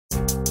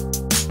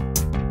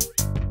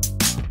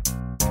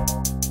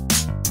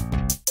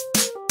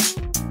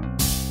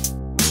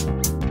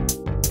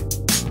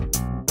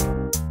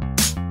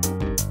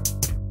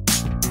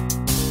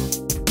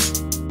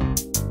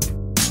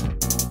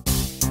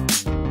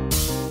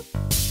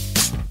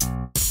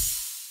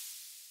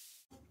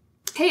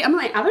Hey,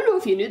 Emily, I don't know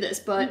if you knew this,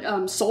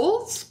 but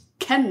souls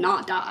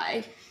cannot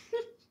die.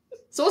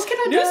 Souls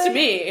cannot die. News to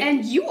me.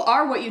 And you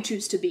are what you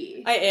choose to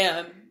be. I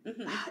am.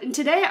 Mm-hmm. And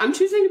today, I'm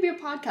choosing to be a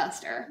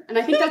podcaster. And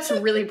I think that's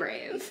really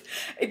brave.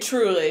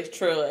 Truly.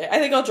 I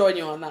think I'll join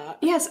you on that.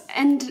 Yes,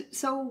 and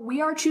so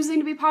we are choosing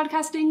to be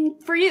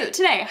podcasting for you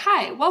today.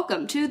 Hi,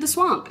 welcome to The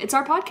Swamp. It's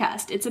our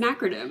podcast. It's an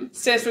acronym.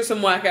 Stands for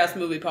some whack-ass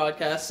movie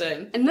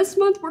podcasting. And this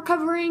month, we're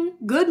covering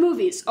good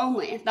movies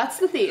only. That's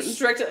the theme.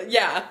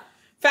 Yeah.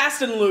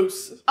 Fast and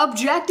loose.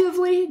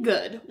 Objectively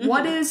good. Mm-hmm.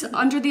 What is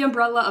under the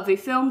umbrella of a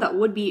film that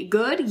would be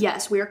good?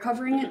 Yes, we are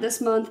covering it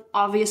this month.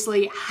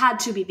 Obviously, had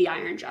to be The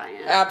Iron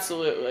Giant.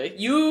 Absolutely.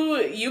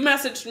 You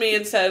messaged me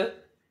and said,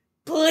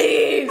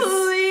 please,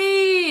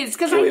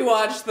 can we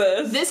watch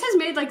this? This has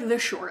made, like, the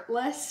short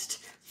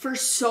list for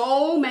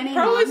so many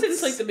Probably months.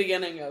 since, like, the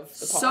beginning of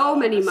the pod, so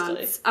many honestly.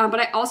 months.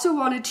 But I also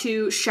wanted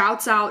to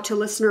shouts out to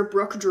listener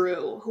Brooke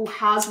Drew, who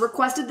has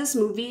requested this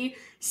movie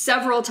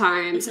several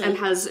times and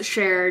has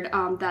shared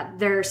that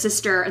their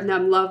sister and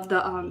them love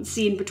the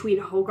scene between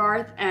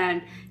Hogarth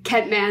and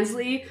Kent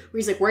Mansley, where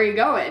he's like, "Where are you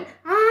going?"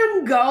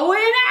 "I'm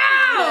going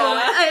out!"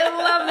 Yeah. I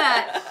love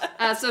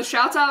that. So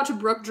shouts out to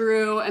Brooke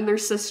Drew and their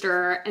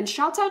sister, and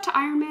shouts out to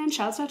Iron Man,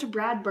 shouts out to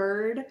Brad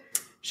Bird.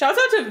 Shouts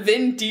out to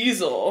Vin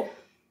Diesel.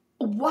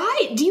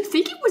 Why? Do you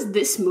think it was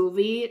this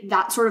movie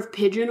that sort of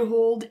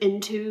pigeonholed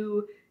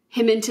into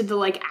the,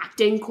 like,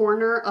 acting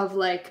corner of,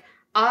 like,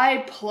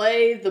 I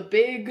play the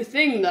big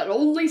thing that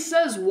only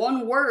says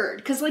one word?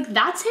 Because, like,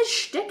 that's his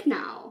shtick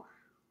now.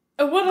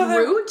 What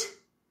other... Groot?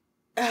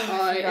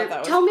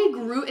 Tell me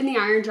Groot and the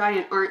Iron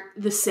Giant aren't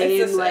the same.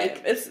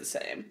 It's the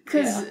same.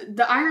 Because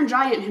the Iron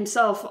Giant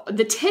himself,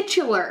 the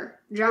titular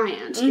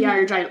giant, the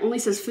Iron Giant, only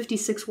says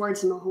 56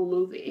 words in the whole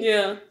movie.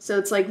 Yeah. So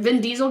it's like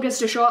Vin Diesel gets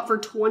to show up for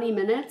 20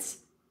 minutes.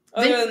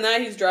 Other than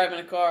that, he's driving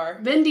a car.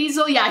 Vin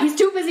Diesel, yeah, he's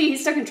too busy.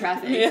 He's stuck in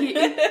traffic.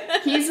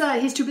 Yeah.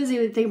 He's too busy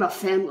to think about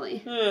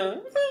family. Yeah.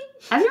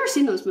 I've never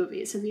seen those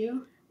movies. Have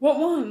you? What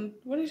one?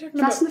 What are you talking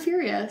about? Fast and the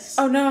Furious.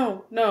 Oh,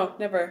 no,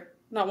 never.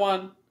 Not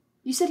one.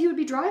 You said he would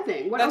be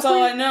driving. That's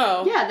all I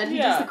know. Yeah, that he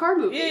does the car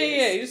movies.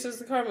 Yeah, he just does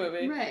the car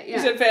movie. Right, yeah.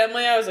 You said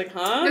family, I was like,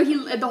 huh?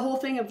 No, the whole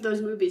thing of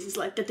those movies is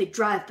like that they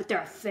drive, but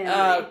they're a family.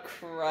 Oh,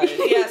 Christ.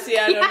 Yeah, see,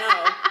 I don't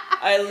know.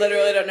 I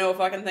literally don't know a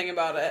fucking thing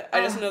about it.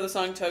 I just know the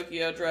song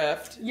Tokyo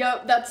Drift.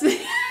 Yep, that's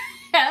it.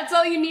 That's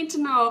all you need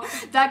to know.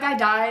 That guy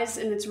dies,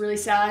 and it's really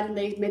sad, and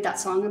they made that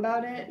song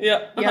about it.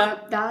 Yep. Yeah,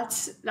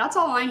 that's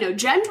all I know.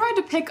 Jen tried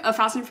to pick a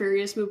Fast and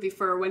Furious movie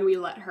for when we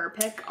let her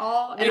pick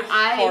all, and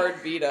hard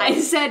veto. I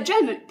said,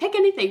 "Jen, pick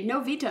anything,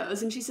 no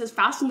vetoes." And she says,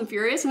 "Fast and the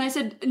Furious," and I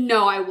said,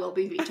 "No, I will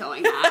be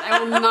vetoing that.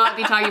 I will not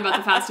be talking about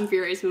the Fast and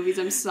Furious movies.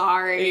 I'm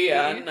sorry."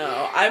 Yeah,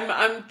 no.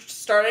 I'm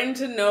starting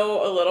to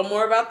know a little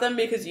more about them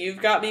because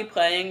you've got me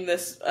playing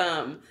this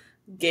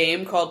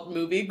game called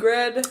Movie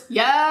Grid.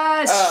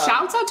 Yes!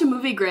 Shouts out to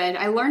Movie Grid.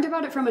 I learned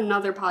about it from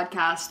another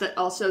podcast that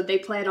also, they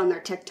play it on their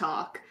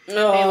TikTok.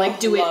 Oh, they, like,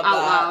 do it out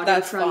loud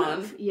That's in front fun.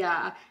 of.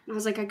 Yeah. And I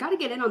was like, I gotta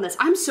get in on this.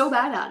 I'm so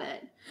bad at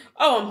it.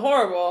 Oh, I'm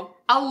horrible.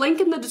 I'll link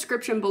in the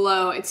description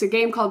below. It's a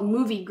game called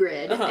Movie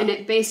Grid, and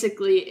it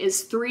basically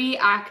is 3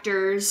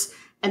 actors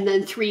and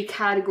then 3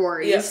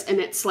 categories, and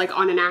it's, like,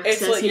 on an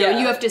axis. Like,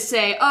 you have to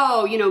say,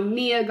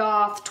 Mia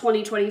Goth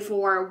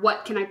 2024,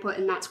 what can I put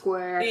in that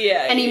square?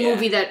 Yeah, Any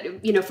movie that,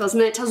 fills,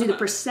 and then it tells you the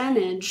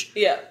percentage.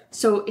 Yeah.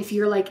 So if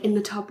you're, like, in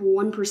the top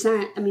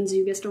 1%, that means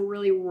you guessed a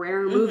really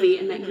rare movie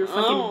and that you're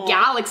fucking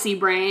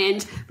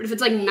galaxy-brained. But if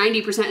it's, like,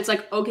 90%, it's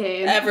like,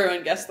 okay.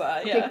 Everyone guessed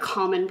that, a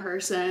common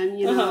person,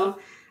 you know.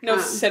 No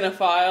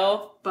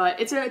cinephile. But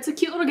it's a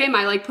cute little game.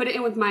 I, like, put it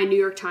in with my New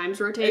York Times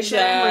rotation.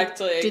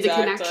 Exactly, do the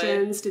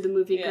connections, do the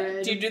movie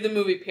grid. Do you do the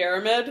movie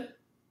pyramid?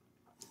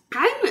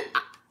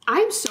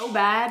 I'm so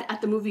bad at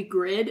the movie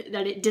grid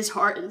that it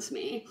disheartens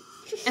me.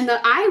 And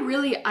that I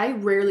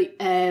rarely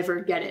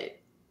ever get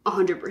it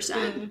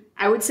 100%.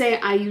 I would say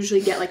I usually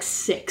get, like,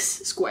 6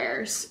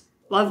 squares.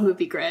 Love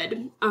movie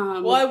grid.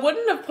 Well, I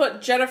wouldn't have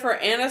put Jennifer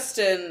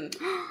Aniston...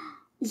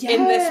 Yes.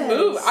 In this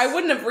movie. I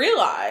wouldn't have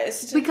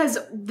realized. Because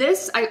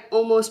this I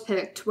almost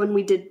picked when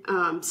we did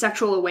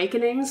Sexual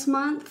Awakenings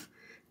month.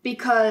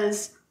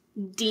 Because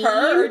Dean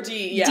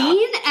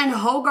and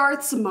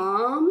Hogarth's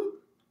mom.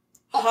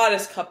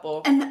 Hottest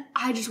couple. And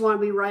I just want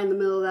to be right in the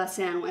middle of that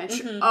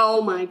sandwich.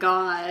 Oh my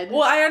god.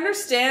 Well, I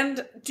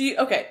understand. Do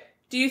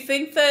you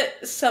think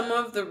that some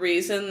of the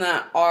reason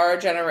that our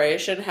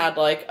generation had,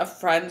 like, a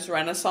Friends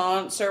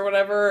Renaissance or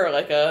whatever, or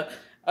like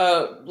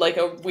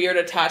a weird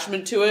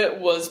attachment to it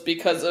was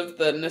because of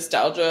the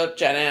nostalgia of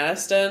Jen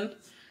Aniston?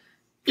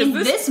 In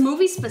this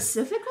movie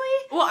specifically?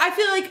 Well, I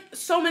feel like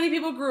so many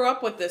people grew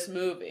up with this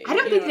movie. I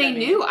don't think they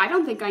knew. I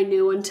don't think I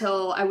knew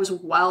until I was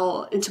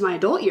well into my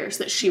adult years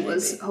that she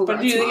was Hogarth's mom.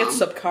 But do you think it's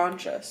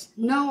subconscious?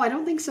 No, I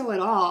don't think so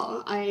at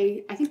all.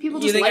 I think people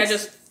just I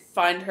just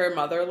find her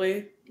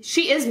motherly?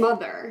 She is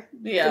mother.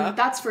 Yeah.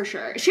 That's for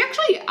sure. She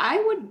actually, I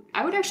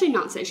would actually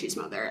not say she's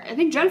mother. I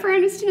think Jennifer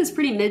Aniston is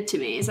pretty mid to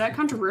me. Is that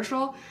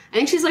controversial? I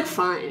think she's, like,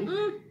 fine.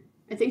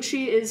 I think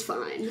she is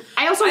fine.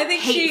 I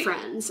hate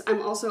Friends.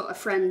 I'm also a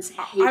Friends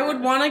hater. I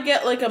would want to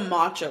get, like, a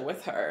matcha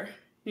with her.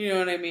 You know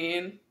what I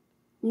mean?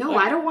 No,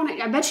 I don't want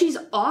to. I bet she's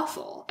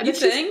awful. You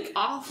think? She's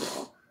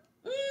awful.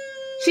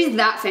 She's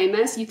that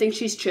famous. You think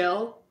she's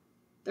chill?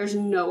 There's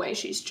no way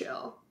she's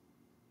chill.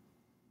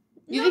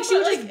 You think she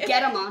would just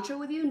get a matcha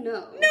with you?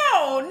 No.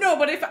 No,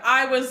 but if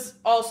I was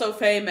also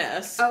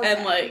famous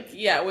and, like,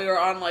 yeah, we were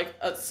on, like,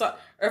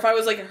 or if I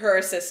was, like, her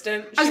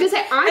assistant. I was going to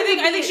say,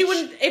 I think she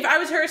wouldn't, if I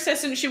was her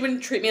assistant, she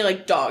wouldn't treat me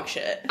like dog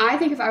shit. I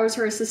think if I was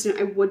her assistant,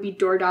 I would be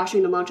door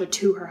dashing the matcha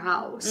to her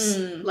house.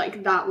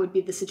 Like, that would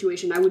be the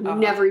situation. I would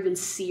never even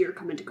see her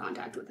come into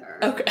contact with her.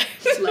 Okay.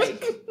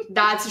 Like,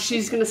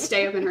 she's going to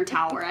stay up in her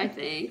tower, I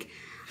think.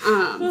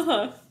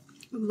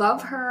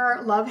 Love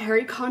her. Love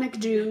Harry Connick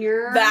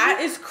Jr. That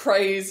is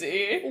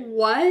crazy.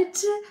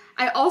 What?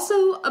 I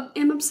also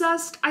am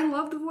obsessed. I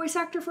love the voice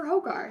actor for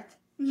Hogarth.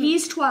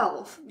 He's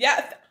 12.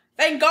 Yeah,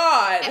 thank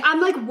God.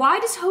 I'm like, why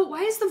does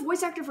the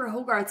voice actor for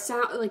Hogarth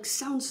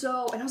sound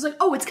so? And I was like,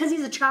 oh, it's because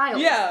he's a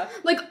child. Yeah.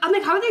 Like, I'm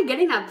like, how are they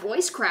getting that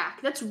voice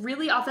crack? That's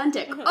really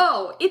authentic.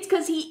 Oh, it's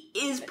because he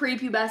is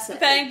prepubescent.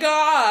 Thank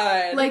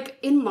God. Like,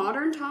 in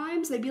modern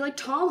times, they'd be like,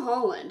 Tom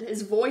Holland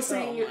is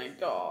voicing oh my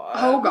God.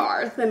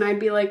 Hogarth, and I'd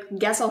be like,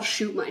 guess I'll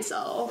shoot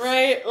myself.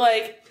 Right?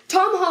 Like,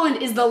 Tom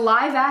Holland is the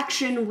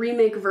live-action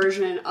remake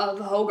version of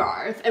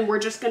Hogarth, and we're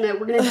gonna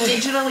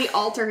digitally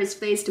alter his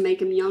face to make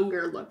him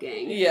younger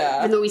looking. Yeah.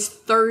 Even though he's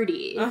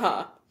 30.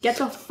 Get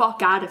the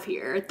fuck out of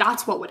here.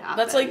 That's what would happen.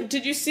 That's like,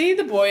 did you see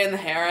The Boy and the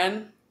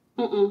Heron?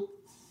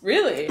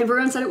 Really?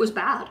 Everyone said it was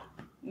bad.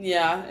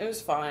 Yeah, it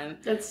was fine.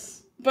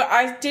 But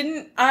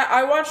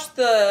I watched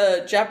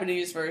the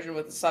Japanese version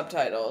with the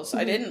subtitles.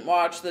 I didn't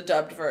watch the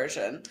dubbed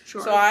version.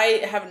 Sure. So I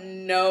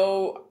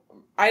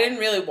didn't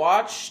really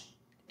watch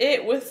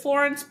it with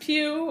Florence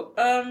Pugh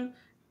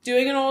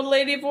doing an old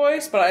lady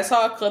voice, but I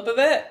saw a clip of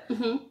it.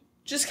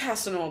 Just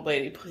cast an old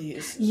lady,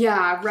 please.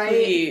 Yeah, right?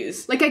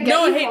 Please. Like, I get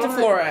no hate to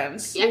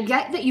Florence. I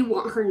get that you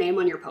want her name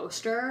on your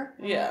poster.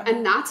 Yeah.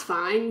 And that's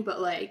fine, but,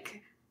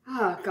 like,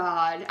 oh,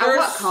 God. At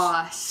what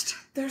cost?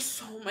 There's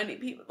so many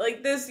people.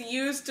 Like, this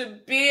used to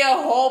be a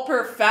whole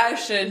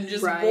profession,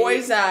 just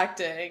voice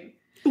acting.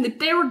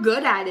 They were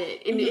good at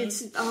it, and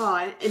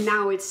and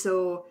now it's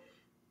so...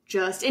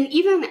 and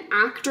even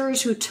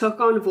actors who took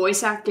on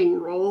voice acting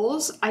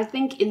roles, I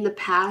think in the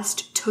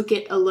past took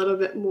it a little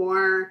bit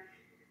more,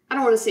 I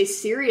don't want to say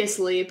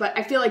seriously, but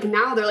I feel like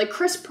now they're like,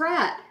 Chris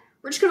Pratt,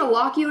 we're just going to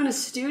lock you in a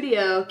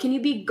studio. Can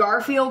you be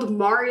Garfield,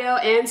 Mario,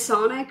 and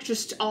Sonic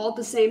just all at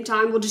the same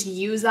time? We'll just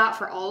use that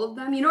for all of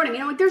them. You know what I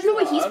mean? I'm like, there's no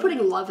way he's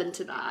putting love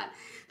into that.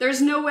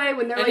 There's no way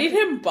when they're I need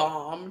him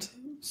bombed.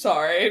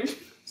 Sorry.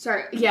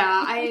 Yeah,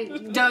 I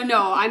don't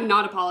know. I'm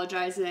not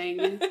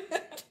apologizing.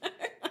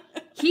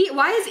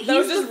 That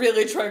was just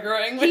really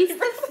triggering. He's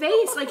the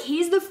face. Like,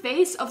 he's the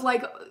face of,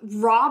 like,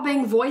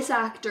 robbing voice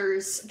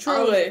actors.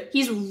 Truly.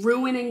 He's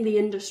ruining the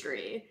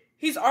industry.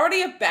 He's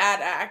already a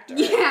bad actor.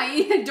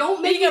 Yeah,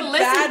 don't make him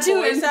listen to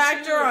him. Being a bad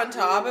voice actor on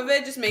top of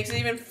it just makes it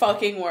even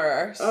fucking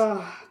worse.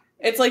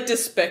 It's, like,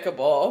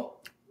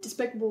 Despicable.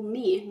 Despicable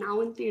Me,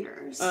 now in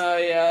theaters. Oh,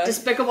 yeah.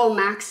 Despicable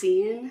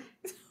Maxine.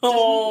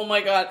 Oh,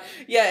 my God.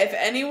 Yeah, if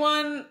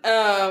anyone...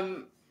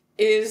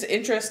 is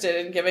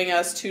interested in giving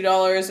us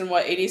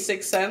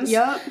 $2.86.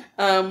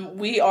 Yep.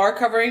 We are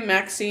covering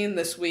Maxine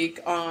this week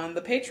on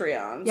the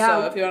Patreon. Yeah.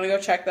 So if you want to go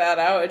check that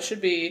out, it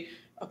should be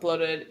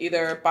uploaded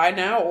either by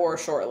now or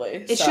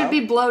shortly. It should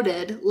be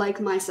bloated, like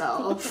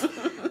myself.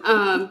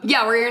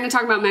 Yeah, we're going to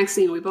talk about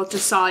Maxine. We both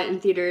just saw it in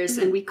theaters,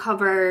 and we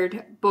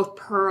covered both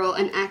Pearl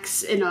and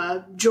X in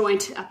a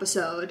joint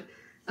episode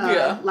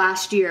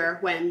last year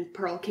when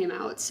Pearl came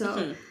out.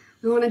 So...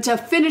 We wanted to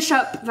finish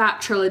up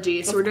that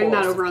trilogy, so we're doing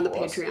that over on the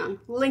Patreon.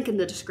 Link in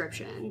the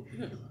description.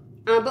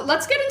 But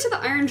let's get into the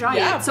Iron Giant.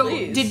 Yeah, so,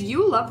 please. Did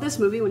you love this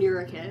movie when you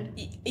were a kid?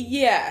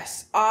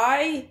 Yes.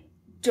 I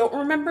don't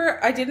remember.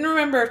 I didn't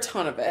remember a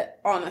ton of it,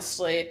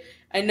 honestly.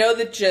 I know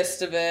the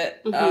gist of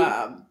it,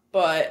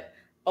 but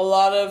a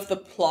lot of the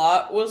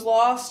plot was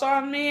lost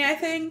on me, I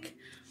think.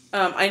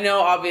 I know,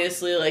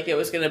 obviously, like, it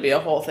was going to be a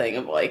whole thing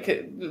of, like,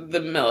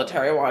 the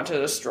military wanted to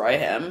destroy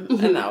him,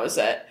 and that was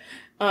it.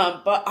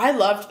 But I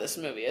loved this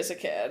movie as a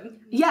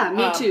kid. Yeah,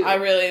 me too. I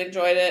really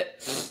enjoyed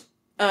it.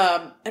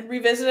 And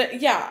revisit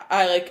it. Yeah,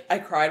 I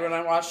cried when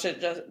I watched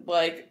it. Just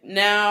like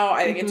now,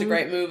 I think it's a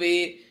great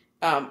movie.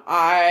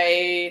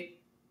 I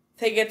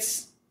think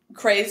it's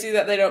crazy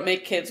that they don't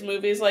make kids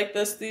movies like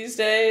this these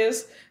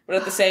days. But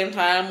at the same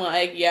time,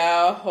 like,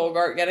 yeah,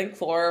 Hogarth getting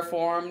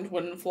chloroformed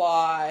wouldn't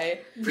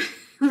fly.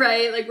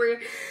 Right, like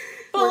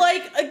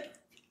like,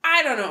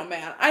 I don't know,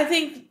 man. I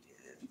think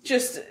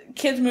just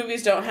kids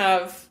movies don't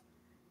have.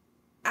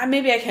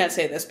 Maybe I can't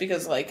say this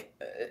because, like,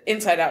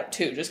 Inside Out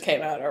 2 just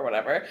came out or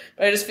whatever,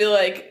 but I just feel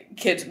like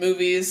kids'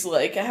 movies,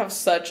 like, have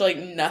such, like,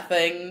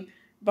 nothing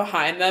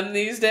behind them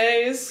these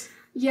days.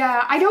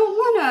 Yeah, I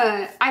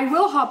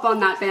will hop on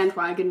that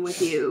bandwagon with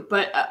you,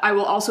 but I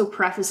will also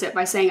preface it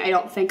by saying I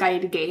don't think I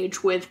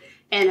engage with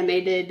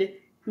animated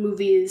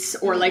movies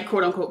or like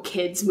quote unquote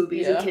kids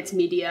movies and kids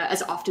media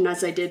as often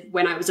as I did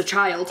when I was a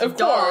child. Of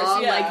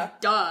course, yeah.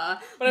 Like, duh.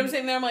 But I'm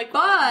saying there, I'm like,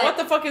 what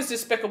the fuck is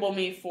Despicable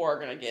Me 4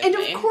 gonna give and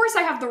me? Of course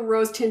I have the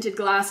rose-tinted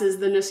glasses,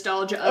 the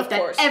nostalgia of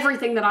that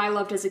everything that I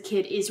loved as a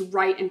kid is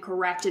right and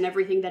correct and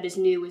everything that is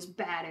new is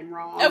bad and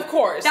wrong. Of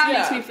course, that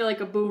makes me feel like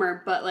a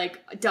boomer, but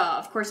like, duh,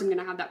 of course I'm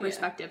gonna have that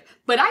perspective.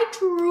 But I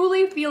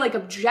truly feel like,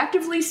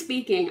 objectively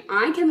speaking,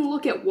 I can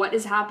look at what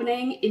is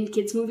happening in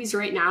kids movies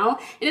right now,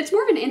 and it's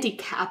more of an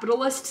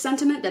anti-capitalist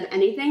sentiment than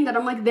anything, that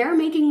I'm like, they're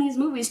making these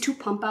movies to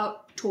pump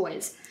out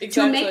toys,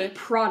 to make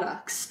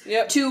products,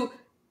 to,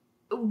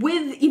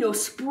 with,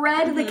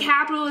 spread the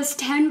capitalist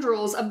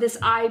tendrils of this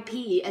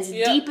IP as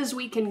deep as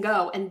we can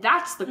go, and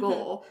that's the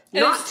goal,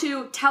 not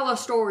to tell a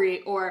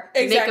story or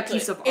make a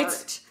piece of art.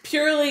 It's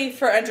purely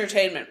for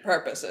entertainment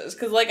purposes,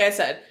 because like I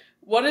said,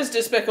 what is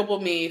Despicable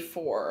Me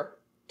 4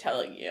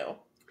 telling you?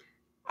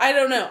 I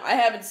don't know. I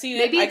haven't seen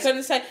it. I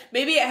couldn't say.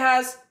 Maybe it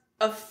has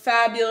a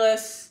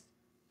fabulous,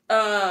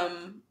 I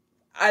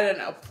don't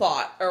know,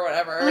 plot or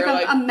whatever.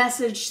 Like a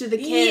message to the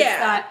kids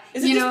that,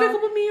 is it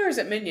Despicable Me or is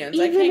it Minions?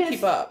 I can't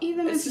keep up.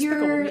 Even if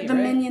you're the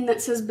minion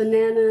that says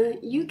banana,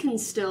 you can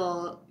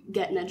still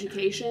get an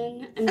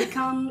education and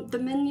become the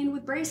minion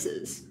with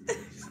braces.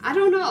 I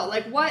don't know.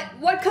 Like,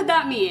 what could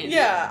that mean?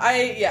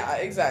 Yeah,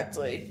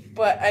 exactly.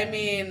 But, I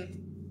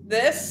mean,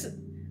 this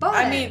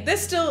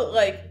still,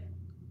 like,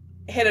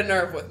 hit a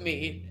nerve with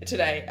me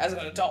today as an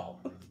adult.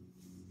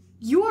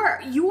 You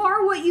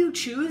are what you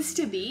choose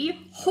to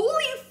be.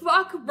 Holy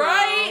fuck, bro.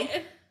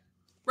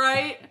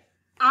 Right?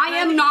 I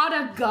am not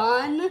a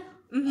gun.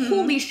 Mm-hmm.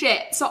 Holy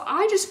shit. So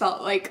I just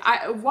felt like,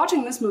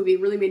 watching this movie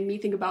really made me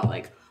think about,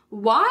 like,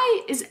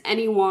 why is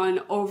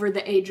anyone over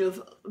the age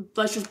of,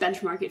 let's just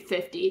benchmark it,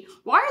 50,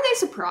 why are they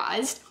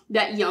surprised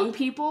that young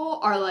people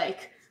are,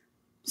 like,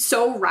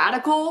 so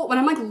radical? When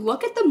I'm like,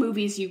 look at the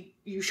movies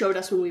you showed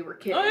us when we were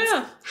kids. Oh,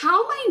 yeah.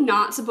 How am I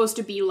not supposed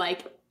to be,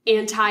 like,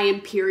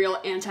 anti-imperial,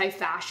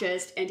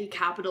 anti-fascist,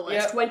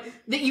 anti-capitalist when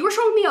you were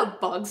showing me A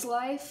Bug's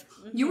Life?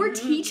 You were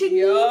teaching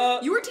me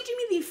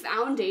the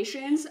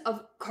foundations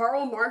of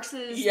Karl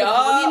Marx's The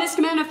Communist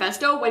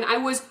Manifesto when I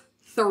was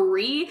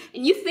 3,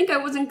 and you think I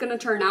wasn't gonna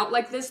turn out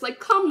like this? Like,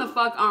 come the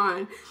fuck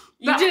on.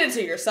 You did it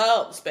to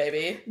yourselves,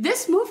 baby.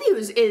 This movie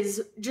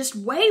is just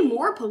way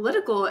more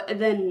political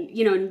than,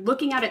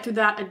 looking at it through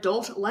that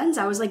adult lens,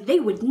 I was like, they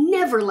would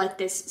never let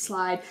this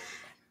slide.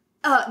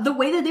 The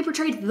way that they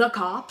portrayed the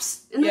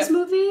cops in this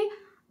movie,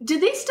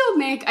 did they still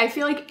make, I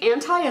feel like,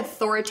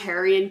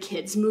 anti-authoritarian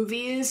kids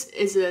movies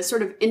is a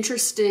sort of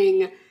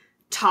interesting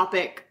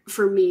topic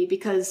for me,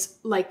 because,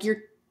 like,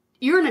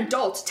 you're an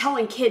adult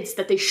telling kids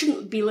that they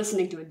shouldn't be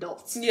listening to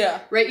adults.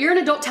 Yeah. Right? You're an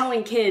adult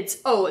telling kids,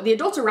 oh, the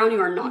adults around you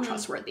are not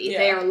trustworthy. Yeah.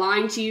 They are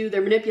lying to you,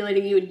 they're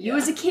manipulating you, and you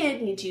as a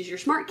kid need to use your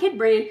smart kid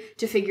brain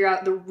to figure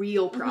out the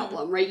real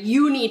problem, right?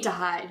 You need to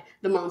hide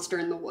the monster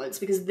in the woods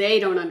because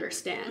they don't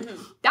understand.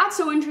 That's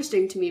so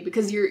interesting to me,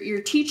 because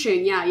you're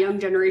teaching,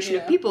 young generation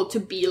of people to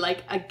be,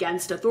 like,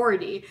 against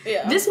authority.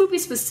 Yeah. This movie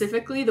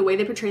specifically, the way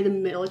they portray the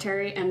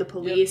military and the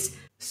police.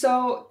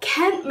 So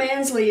Kent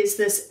Mansley is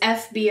this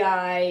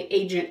FBI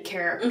agent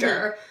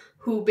character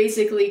who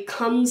basically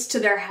comes to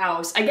their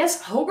house. I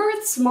guess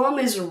Hogarth's mom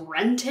is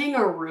renting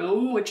a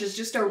room, which is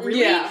just a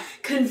really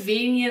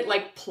convenient,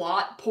 like,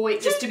 plot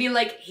point just to be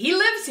like, he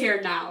lives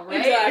here now,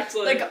 right?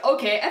 Exactly. Like,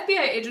 okay,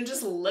 FBI agent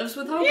just lives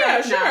with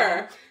Hogarth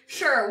now.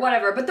 Sure,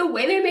 whatever. But the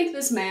way they make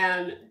this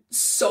man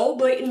so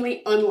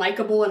blatantly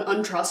unlikable and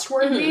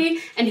untrustworthy,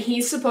 and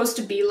he's supposed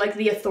to be, like,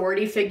 the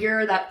authority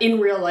figure that in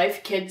real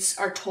life kids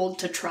are told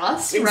to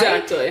trust,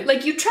 right?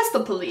 Like, you trust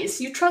the police,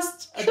 you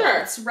trust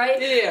adults,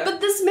 right? Yeah. But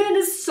this man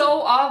is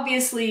so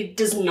obviously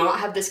does not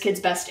have this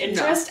kid's best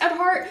interest at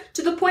heart,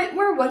 to the point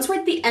where once we're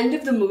at the end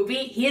of the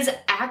movie, he is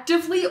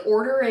actively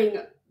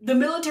ordering the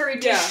military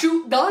to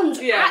shoot guns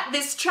at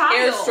this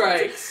child.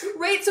 Airstrikes.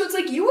 Right? So it's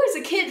like, you as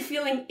a kid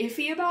feeling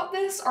iffy about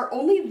this are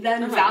only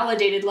then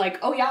validated, like,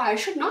 oh yeah, I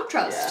should not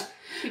trust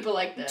people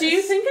like this. Do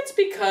you think it's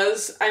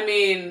because, I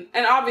mean,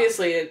 and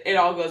obviously it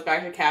all goes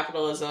back to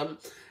capitalism,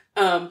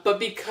 but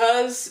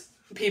because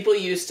people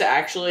used to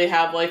actually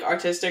have, like,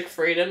 artistic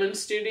freedom in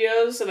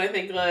studios, and I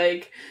think,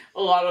 like,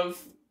 a lot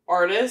of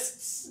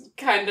artists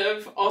kind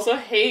of also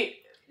hate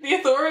the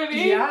authority.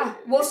 Yeah.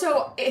 Well,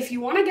 so if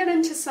you want to get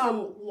into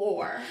some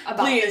lore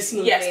about this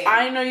movie. Yes,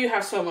 I know you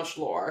have so much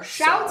lore.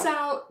 Shouts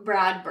out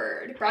Brad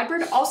Bird. Brad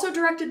Bird also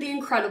directed The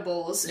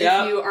Incredibles,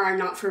 if you are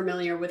not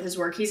familiar with his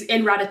work. He's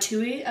in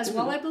Ratatouille as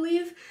well, I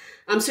believe.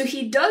 So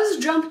he does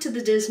jump to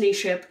the Disney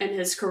ship in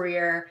his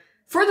career.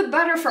 For the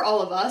better for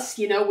all of us,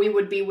 we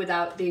would be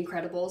without The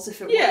Incredibles if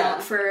it were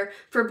not for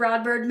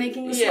Brad Bird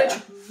making the switch.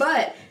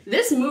 But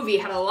this movie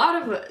had a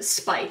lot of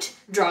spite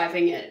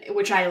driving it,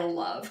 which I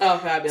love. Oh,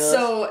 fabulous.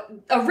 So,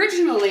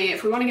 originally,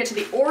 if we want to get to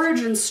the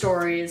origin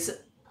stories...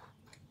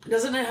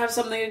 Doesn't it have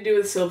something to do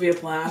with Sylvia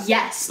Plath?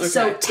 Yes. Okay,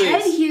 so,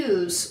 Ted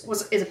Hughes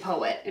is a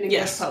poet, an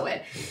English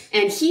poet.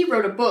 And he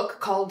wrote a book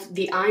called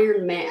The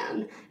Iron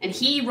Man. And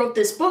he wrote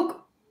this book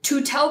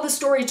to tell the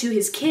story to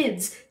his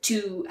kids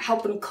to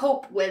help them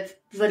cope with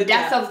the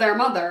death of their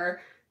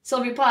mother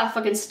Sylvia Plath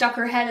fucking stuck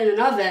her head in an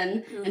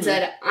oven and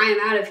said, I'm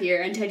out of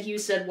here. And Ted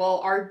Hughes said,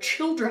 well, our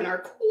children are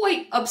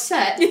quite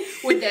upset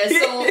with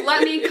this, so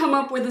let me come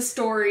up with a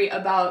story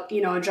about,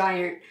 a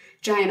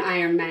giant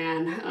Iron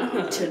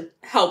Man to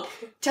help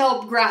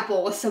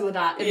grapple with some of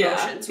that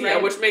emotions, right? Yeah,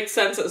 which makes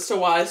sense as to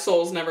why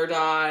souls never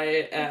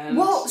die. And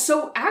well,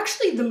 so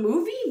actually the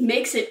movie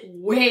makes it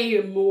way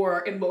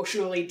more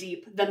emotionally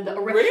deep than the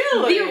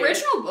original. Really? The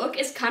original book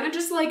is kind of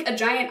just like a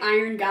giant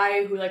iron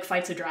guy who like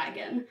fights a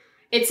dragon.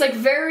 It's like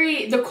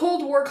the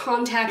Cold War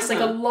context, like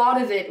a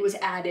lot of it was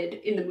added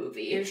in the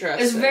movie.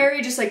 Interesting. It's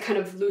very just like kind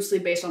of loosely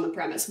based on the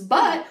premise.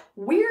 But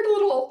weird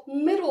little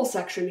middle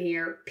section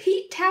here.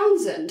 Pete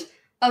Townsend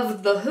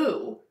of The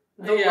Who,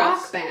 the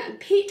rock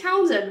band. Pete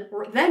Townsend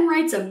then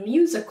writes a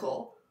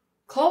musical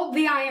called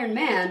The Iron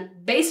Man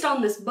based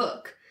on this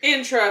book.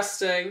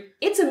 Interesting.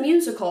 It's a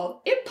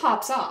musical. It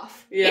pops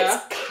off. Yeah.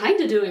 It's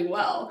kind of doing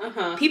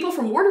well. People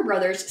from Warner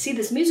Brothers see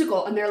this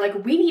musical and they're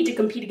like, we need to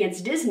compete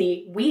against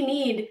Disney. We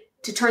need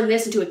to turn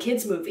this into a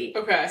kids movie.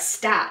 Okay.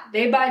 Stat.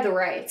 They buy the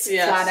rights.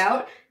 Flat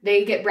out.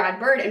 They get Brad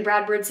Bird, and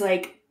Brad Bird's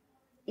like,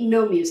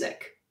 no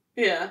music.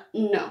 Yeah.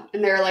 No.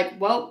 And they're like,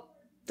 well,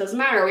 doesn't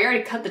matter. We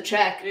already cut the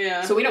check.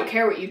 Yeah. So we don't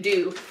care what you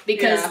do.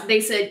 Because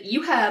they said,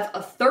 you have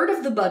a third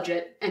of the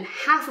budget and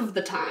half of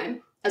the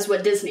time as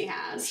what Disney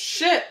has.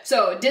 Shit.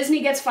 So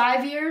Disney gets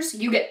 5 years,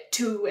 you get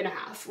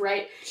 2.5,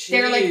 right?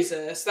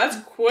 Jesus, that's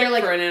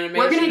quick for an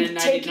animation in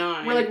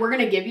 99. We're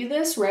gonna give you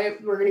this,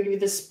 right? We're gonna give you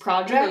this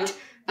project.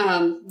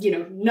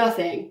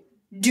 Nothing.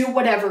 Do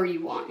whatever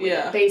you want with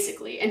it,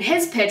 basically. And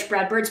his pitch,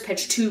 Brad Bird's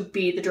pitch to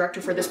be the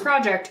director for this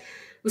project,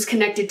 was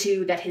connected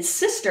to that his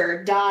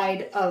sister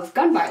died of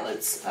gun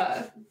violence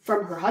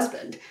from her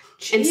husband.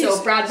 Jesus. And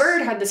so Brad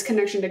Bird had this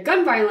connection to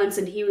gun violence,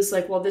 and he was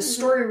like, well, this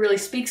story really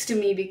speaks to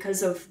me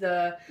because of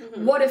the,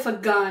 what if a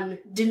gun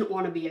didn't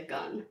want to be a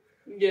gun?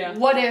 Yeah.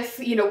 What if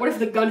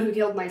the gun who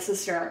killed my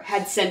sister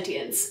had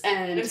sentience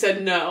and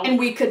said no. And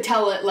we could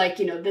tell it, like,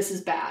 this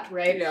is bad,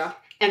 right? Yeah.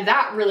 And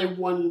that really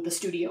won the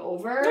studio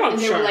over. Oh, and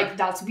they were like,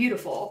 that's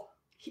beautiful.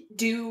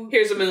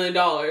 Here's $1 million.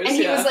 And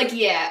he was like,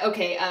 yeah,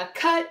 okay,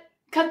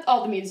 cut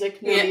all the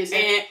music, no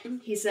music.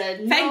 He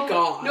said, thank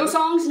God. No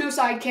songs, no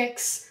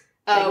sidekicks.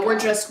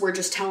 We're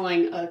just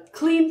telling a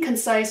clean,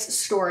 concise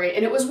story.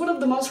 And it was one of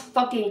the most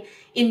fucking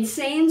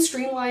insane,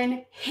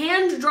 streamlined,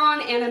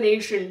 hand-drawn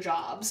animation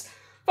jobs.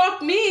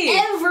 Fuck me!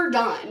 Ever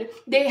done.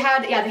 They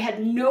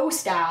had no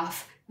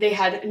staff. They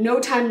had no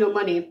time, no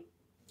money.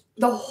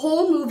 The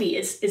whole movie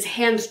is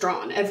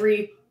hands-drawn,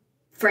 every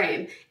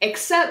frame,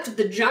 except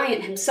the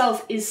giant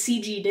himself is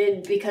CG'd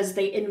in because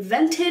they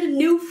invented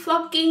new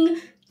fucking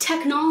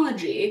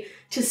technology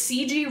to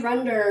CG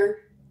render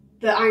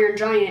the Iron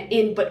Giant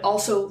in, but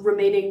also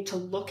remaining to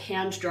look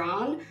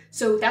hand-drawn.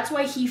 So that's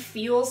why he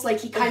feels like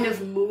he kind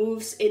of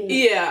moves in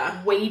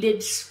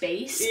weighted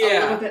space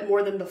a little bit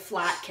more than the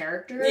flat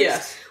characters.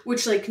 Yes.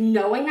 Which, like,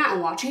 knowing that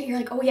and watching it, you're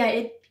like, oh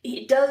yeah,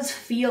 it does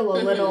feel a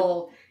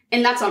little...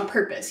 And that's on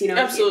purpose,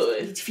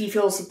 Absolutely. He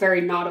feels very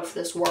not of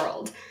this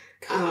world.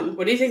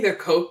 What do you think their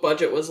Coke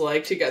budget was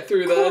like to get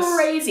through this?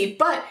 Crazy.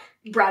 But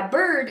Brad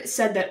Bird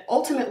said that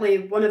ultimately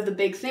one of the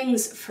big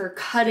things for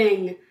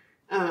cutting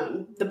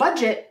the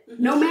budget,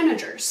 no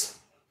managers.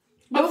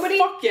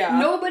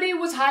 Nobody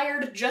was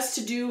hired just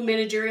to do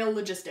managerial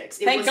logistics.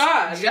 Thank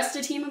God. Just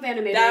a team of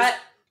animators. That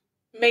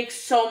makes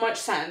so much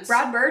sense.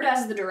 Brad Bird,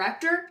 as the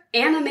director,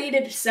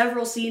 animated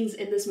several scenes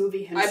in this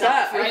movie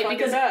himself, right?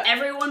 Because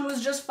everyone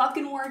was just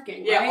fucking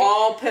working, right? Yeah,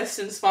 all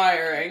pistons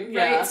firing.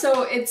 Right? Yeah.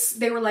 So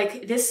they were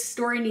like, this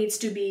story needs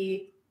to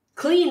be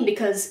clean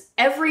because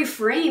every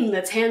frame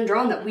that's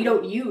hand-drawn that we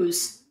don't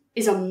use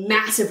is a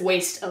massive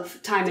waste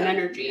of time and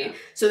energy. Yeah.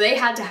 So they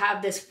had to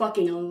have this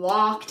fucking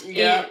locked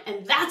in.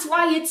 And that's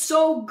why it's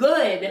so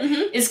good,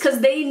 is because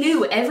they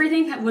knew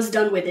everything that was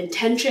done with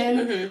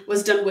intention,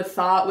 was done with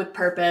thought, with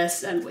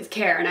purpose, and with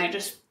care. And I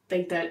just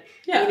think that,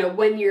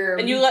 when you're...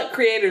 And you let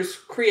creators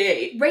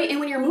create. Right, and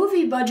when your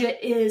movie budget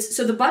is...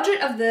 So the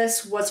budget of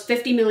this was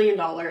 $50 million,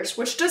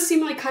 which does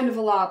seem like kind of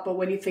a lot, but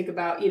when you think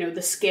about,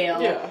 the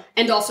scale,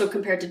 and also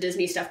compared to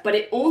Disney stuff, but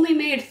it only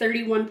made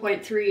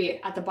 31.3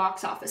 at the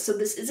box office. So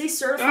this is a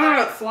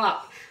certified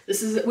flop.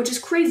 Which is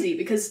crazy,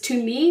 because to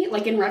me,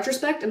 like, in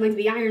retrospect, I'm like,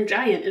 The Iron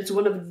Giant is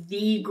one of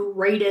the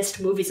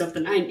greatest movies of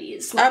the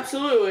 90s. Like,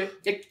 absolutely.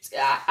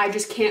 I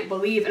just can't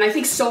believe, and I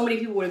think so many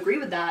people would agree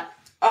with that,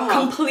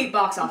 complete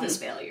box office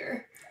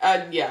failure.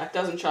 It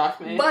doesn't shock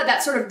me. But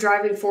that sort of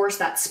driving force,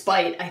 that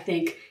spite, I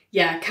think,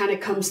 kind of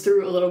comes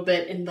through a little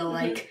bit in the,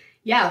 like,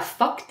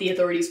 fuck the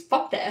authorities,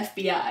 fuck the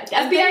FBI. The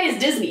FBI is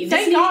Disney.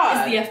 Disney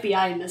is the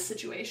FBI in this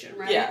situation,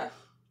 right? Yeah.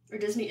 Or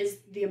Disney is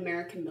the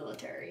American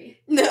military.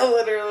 No,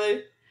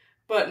 literally.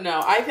 But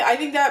no, I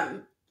think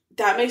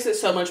that makes it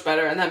so much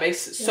better, and that makes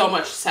so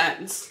much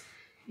sense.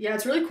 Yeah,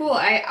 it's really cool.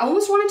 I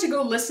almost wanted to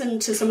go listen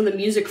to some of the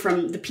music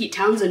from the Pete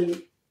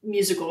Townsend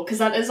musical, because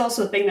that is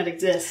also a thing that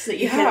exists that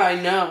you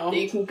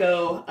can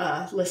go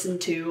listen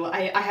to.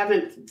 I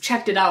haven't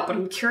checked it out, but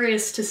I'm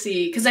curious to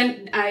see, because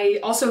I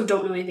also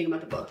don't know anything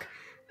about the book.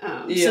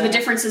 So the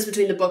differences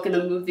between the book and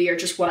the movie are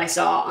just what I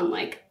saw on,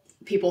 like,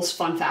 people's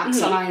fun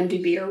facts on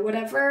IMDb or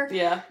whatever.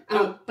 Yeah.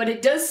 But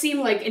it does seem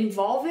like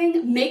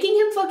making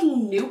him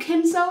fucking nuke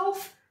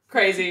himself.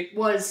 Crazy.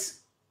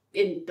 Was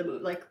in the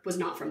movie, was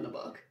not from the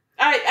book.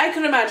 I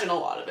could imagine a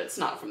lot of it's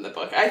not from the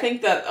book. I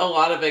think that a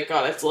lot of it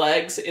got its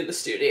legs in the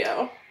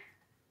studio.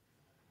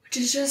 Which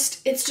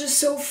is it's just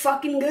so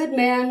fucking good,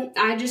 man.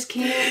 I just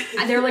can't.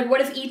 They're like, what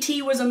if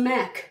E.T. was a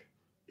mech?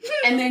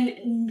 And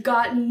then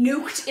got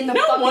nuked in the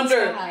fucking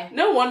sky.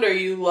 No wonder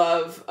you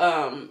love,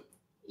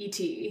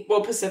 E.T.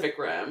 Well, Pacific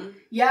Rim.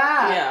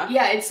 Yeah.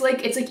 It's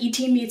like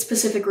E.T. meets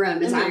Pacific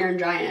Rim is Iron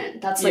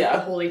Giant. That's the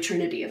holy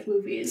trinity of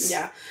movies.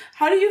 Yeah.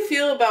 How do you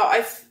feel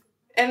about,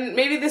 and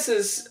maybe this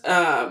is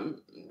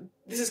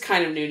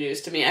kind of new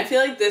news to me. I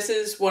feel like this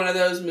is one of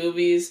those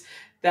movies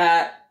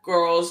that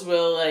girls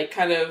will,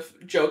 kind of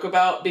joke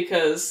about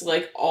because,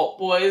 alt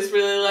boys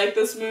really like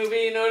this movie,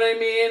 you know what I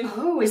mean?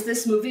 Oh, is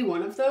this movie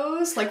one of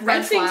those? Red Flag?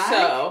 I think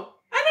so.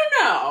 I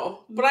don't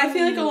know. But I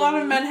feel like a lot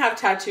of men have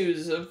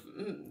tattoos of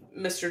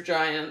Mr.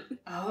 Giant.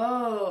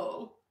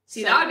 Oh.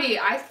 See,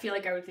 I feel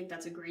like I would think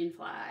that's a green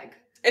flag.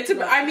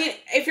 I mean,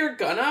 if you're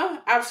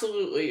gonna,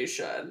 absolutely you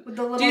should. With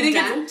the little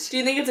dent? Do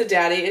you think it's a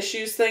daddy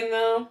issues thing,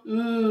 though?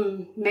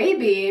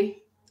 Maybe.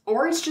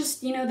 Or it's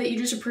just, that you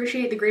just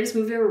appreciate the greatest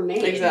movie ever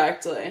made.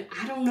 Exactly.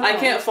 I don't know. I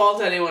can't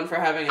fault anyone for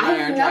having an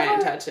Iron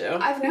Giant tattoo.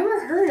 I've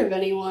never heard of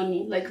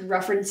anyone,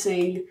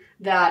 referencing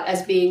that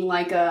as being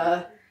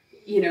a,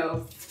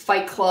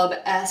 Fight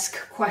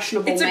Club-esque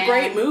questionable It's a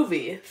great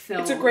movie.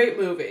 Film. It's a great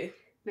movie.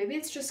 Maybe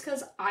it's just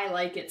because I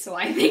like it, so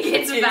I think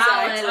it's valid.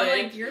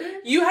 I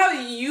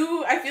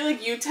feel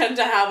like you tend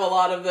to have a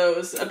lot of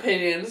those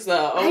opinions,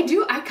 though. I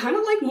do. I kind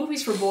of like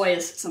movies for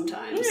boys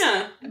sometimes.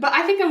 Yeah. But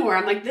I think I'm more.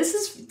 I'm like, this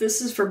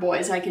is for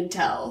boys, I can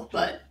tell,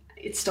 but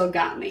it still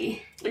got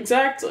me.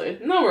 Exactly.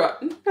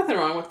 Nothing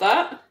wrong with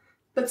that.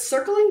 But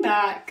circling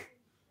back,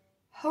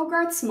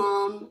 Hogarth's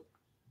mom,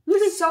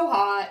 so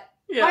hot.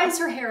 Yeah. Why is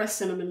her hair a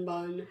cinnamon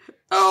bun?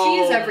 Oh,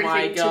 she is everything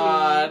my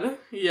God. To me.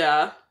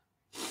 Yeah.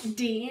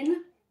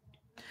 Dean.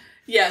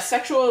 Yeah,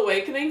 sexual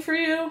awakening for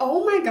you?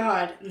 Oh my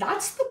God,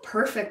 that's the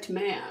perfect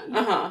man.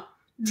 Uh-huh.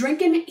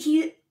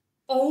 He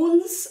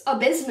owns a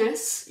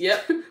business.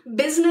 Yep.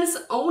 Business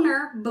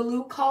owner,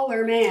 blue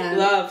collar man.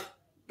 Love.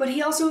 But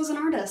he also is an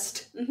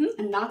artist.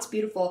 And that's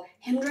beautiful.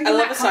 Him drinking I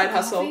love that a side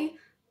cup of coffee.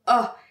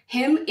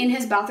 Him in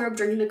his bathrobe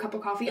drinking a cup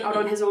of coffee out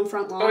on his own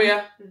front lawn. Oh,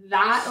 yeah.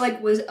 That,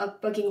 was a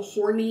fucking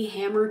horny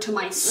hammer to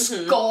my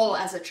skull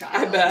as a child.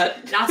 I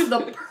bet. That's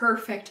the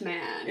perfect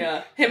man.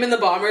 Yeah. Him in the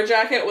bomber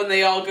jacket when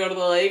they all go to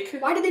the lake.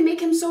 Why did they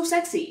make him so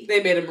sexy?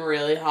 They made him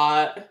really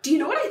hot. Do you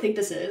know what I think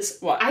this is?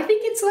 What? I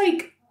think it's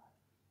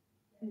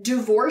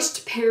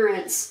divorced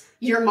parents,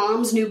 your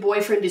mom's new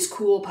boyfriend is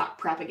cool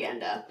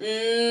propaganda.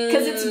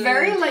 Because it's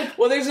very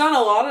Well, there's not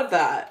a lot of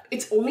that.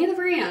 It's only at the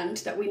very end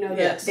that we know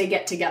that they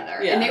get together.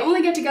 Yeah. And they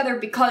only get together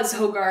because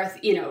Hogarth,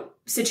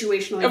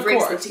 situationally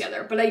brings them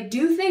together. But I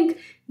do think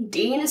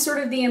Dean is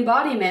sort of the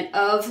embodiment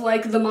of,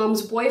 the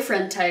mom's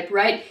boyfriend type,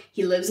 right?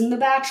 He lives in the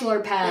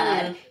bachelor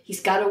pad.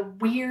 He's got a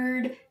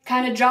weird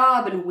kind of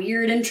job and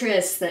weird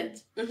interests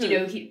that,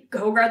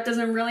 Hogarth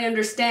doesn't really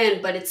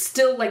understand, but it's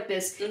still,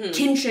 this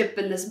kinship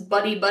and this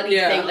buddy-buddy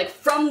thing.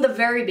 From the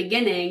very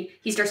beginning,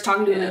 he starts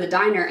talking to him in the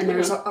diner, and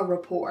there's a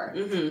rapport.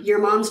 Your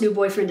mom's new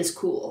boyfriend is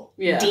cool.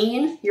 Yeah.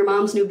 Dean, your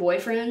mom's new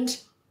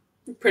boyfriend...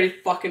 Pretty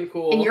fucking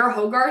cool. And you're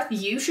Hogarth,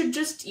 you should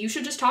just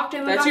talk to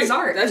him about his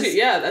art.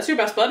 That's your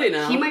best buddy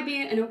now. He might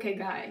be an okay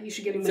guy. You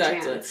should give him a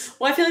chance.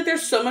 Well, I feel like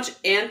there's so much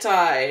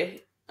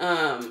stepdad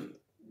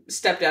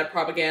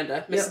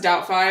propaganda. Miss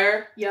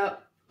Doubtfire.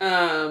 Yep.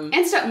 And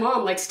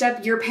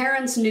stepmom, your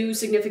parents' new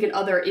significant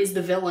other is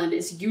the villain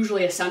is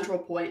usually a central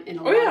point in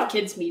a lot of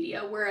kids'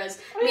 media. Whereas,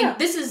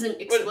 this isn't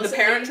explicitly... The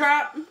Parent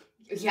Trap?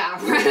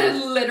 Yeah,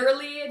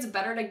 literally, it's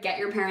better to get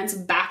your parents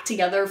back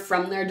together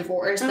from their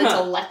divorce than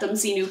to let them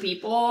see new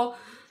people.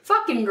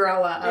 Fucking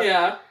grow up.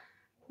 Yeah.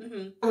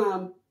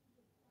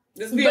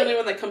 This is the only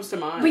one that comes to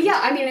mind. But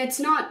yeah, it's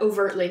not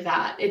overtly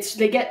that.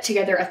 They get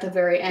together at the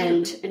very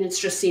end, and it's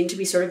just seen to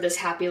be sort of this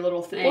happy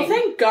little thing. Well,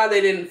 thank God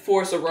they didn't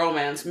force a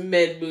romance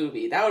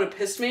mid-movie. That would have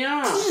pissed me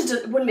off. It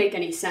just wouldn't make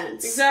any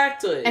sense.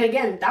 Exactly. And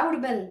again, that would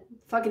have been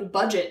fucking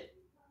budget.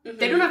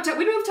 They don't have time.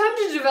 We don't have time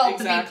to develop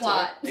the B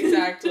plot.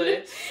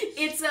 Exactly.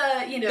 It's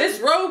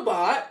This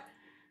robot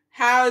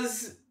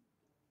has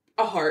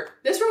a heart.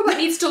 This robot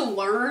needs to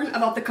learn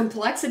about the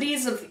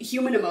complexities of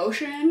human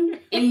emotion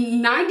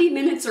in 90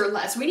 minutes or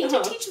less. We need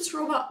to teach this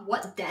robot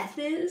what death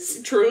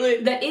is.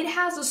 Truly. That it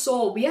has a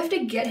soul. We have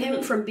to get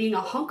him from being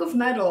a hunk of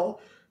metal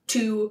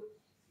to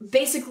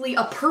basically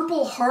a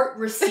Purple Heart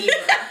receiver.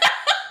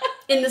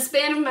 In the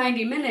span of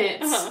 90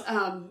 minutes,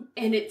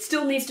 and it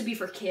still needs to be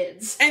for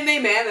kids. And they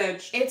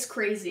managed. It's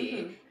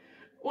crazy.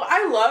 Well,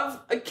 I love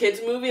a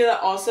kids movie that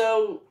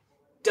also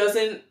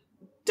doesn't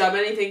dumb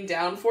anything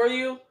down for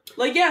you.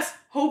 Yes,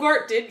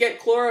 Hogarth did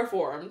get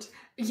chloroformed.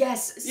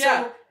 Yes,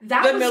 so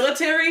the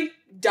military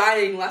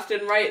dying left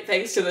and right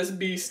thanks to this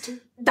beast.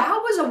 That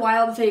was a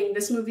wild thing,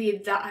 this movie,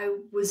 that I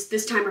was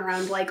this time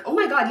around like, oh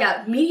my god,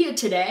 yeah, media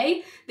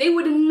today, they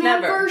would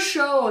never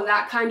show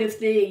that kind of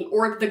thing,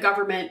 or the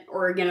government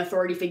or, again,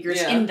 authority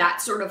figures in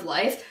that sort of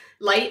light,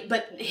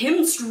 but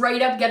him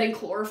straight up getting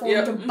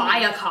chloroformed to buy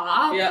a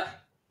cop,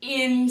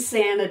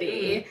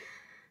 insanity.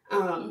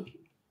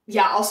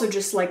 Also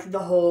just, like, the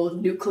whole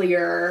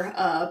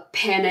nuclear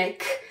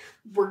panic,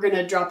 we're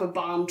gonna drop a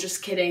bomb,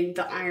 just kidding,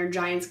 the Iron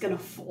Giant's gonna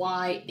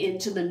fly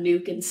into the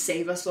nuke and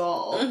save us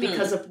all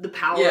because of the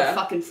power of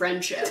fucking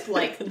friendship.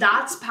 Like,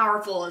 that's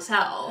powerful as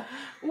hell.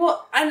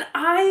 Well, and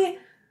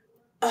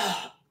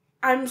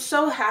I'm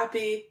so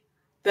happy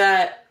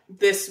that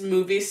this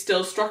movie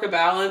still struck a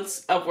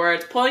balance of where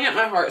it's pulling at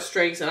my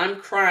heartstrings and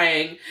I'm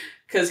crying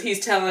because he's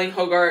telling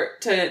Hogarth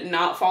to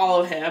not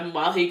follow him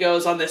while he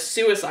goes on this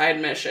suicide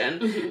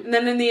mission. And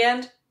then in the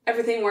end,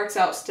 everything works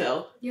out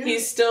still. Yeah.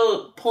 He's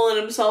still pulling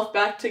himself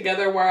back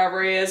together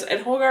wherever he is,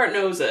 and Hogarth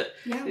knows it.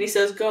 Yeah. And he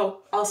says,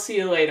 go, I'll see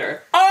you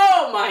later.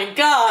 Oh my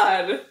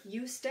god!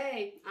 You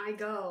stay, I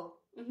go.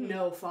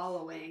 No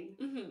following.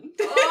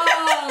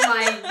 Oh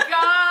my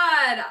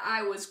god!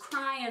 I was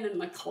crying in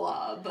the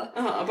club. But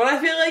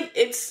I feel like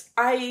it's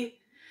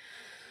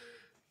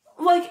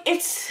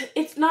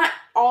not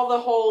all the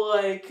whole,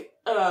 like,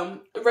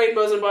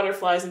 rainbows and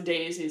butterflies and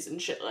daisies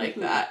and shit like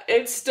that.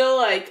 It's still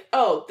like,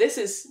 oh, this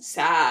is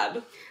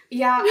sad.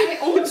 Yeah, I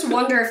almost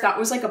wonder if that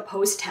was like a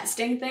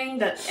post-testing thing,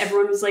 that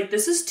everyone was like,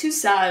 this is too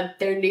sad.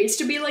 There needs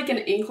to be like an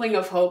inkling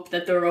of hope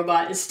that the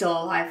robot is still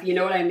alive. You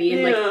know what I mean?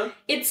 Yeah. Like,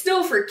 it's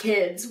still for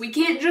kids. We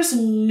can't just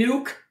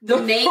nuke the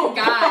main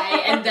guy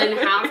and then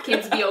have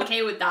kids be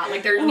okay with that.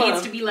 Like, there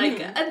needs to be like,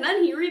 and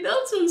then he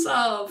rebuilds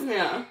himself.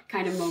 Yeah.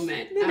 Kind of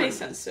moment. That makes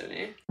sense to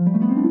me.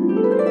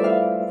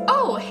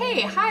 Oh,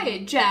 hey, hi,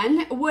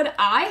 Jen. Would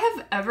I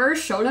have ever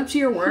shown up to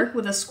your work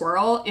with a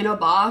squirrel in a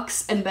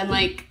box and been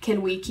like,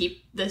 can we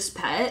keep this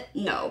pet?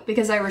 No,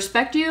 because I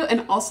respect you,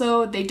 and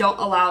also they don't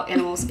allow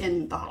animals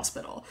in the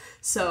hospital.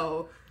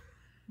 So,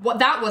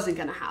 that wasn't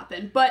gonna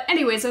happen. But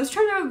anyways, I was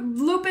trying to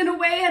loop in a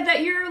way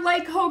that you're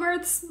like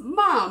Hogarth's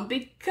mom,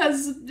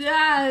 because,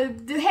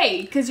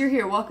 hey, because you're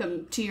here.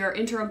 Welcome to your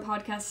interim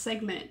podcast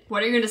segment.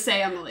 What are you gonna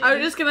say, Emily? I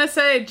was just gonna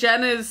say,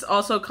 Jen is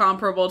also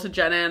comparable to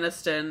Jen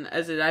Aniston,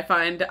 as in I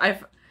find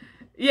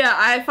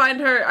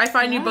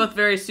you both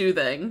very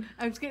soothing.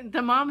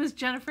 The mom is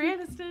Jennifer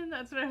Aniston,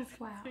 that's what I was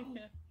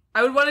thinking.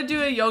 I would want to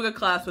do a yoga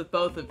class with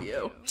both of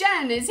you.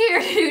 Jen is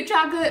here to do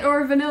chocolate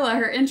or vanilla,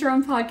 her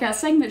interim podcast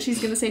segment. She's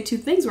going to say two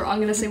things. We're all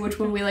going to say which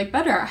one we like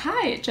better.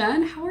 Hi,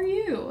 Jen. How are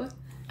you?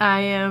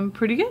 I am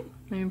pretty good.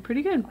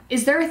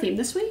 Is there a theme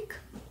this week?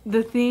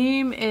 The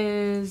theme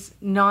is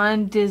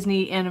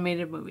non-Disney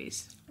animated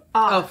movies.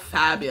 Oh,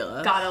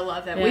 fabulous. Gotta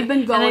love it. Yeah. We've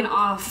been going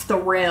off the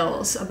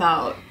rails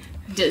about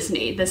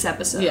Disney this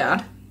episode.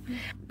 Yeah.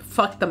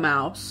 Fuck the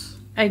mouse.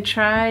 I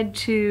tried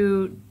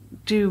to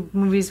do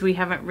movies we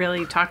haven't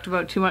really talked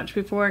about too much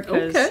before,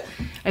 because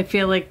I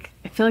feel like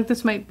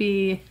this might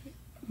be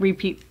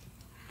repeat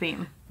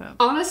theme. So.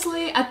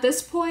 Honestly, at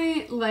this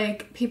point,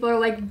 like, people are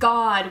like,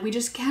 God, we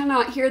just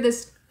cannot hear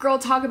this girl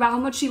talk about how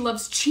much she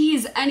loves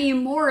cheese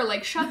anymore.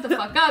 Like, shut the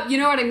fuck up. You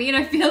know what I mean?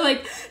 I feel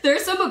like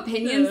there's some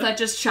opinions that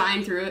just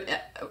shine through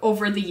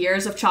over the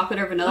years of chocolate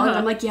or vanilla. And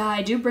I'm like, yeah,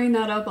 I do bring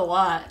that up a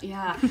lot.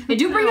 Yeah. I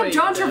do bring up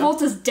John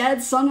Travolta's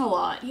dead son a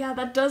lot. Yeah,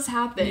 that does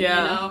happen, you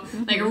know?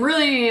 Like, I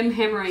really am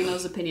hammering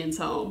those opinions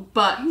home.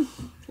 But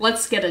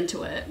let's get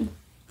into it.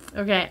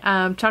 Okay,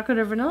 chocolate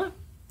or vanilla?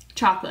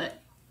 Chocolate.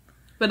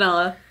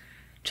 Vanilla.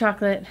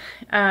 Chocolate.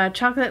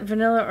 Chocolate,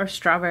 vanilla, or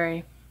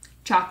strawberry?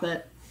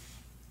 Chocolate.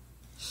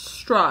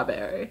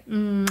 Strawberry.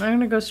 I'm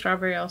gonna go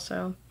strawberry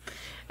also.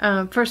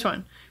 First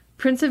one.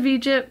 Prince of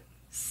Egypt,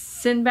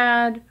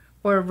 Sinbad,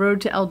 or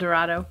Road to El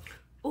Dorado?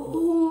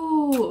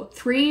 Ooh,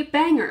 3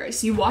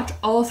 bangers. You watch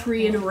all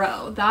 3 in a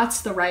row. That's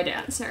the right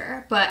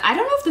answer. But I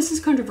don't know if this is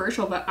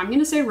controversial, but I'm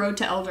gonna say Road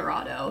to El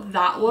Dorado.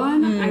 That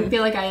one, I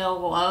feel like I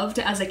loved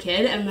as a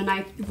kid, and then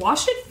I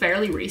watched it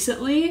fairly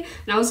recently,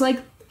 and I was like,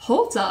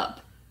 holds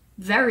up.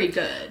 Very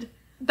good.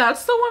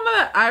 That's the one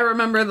that I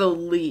remember the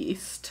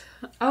least.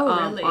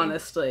 Oh, really?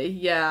 Honestly,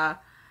 yeah.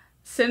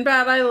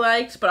 Sinbad I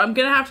liked, but I'm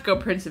gonna have to go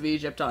Prince of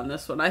Egypt on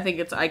this one. I think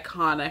it's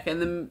iconic, and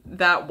then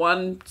that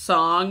one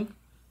song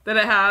that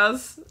it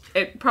has,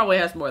 it probably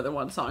has more than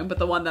one song, but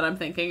the one that I'm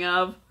thinking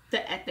of,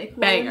 the epic one?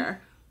 Banger.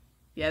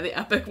 Yeah, the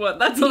epic one.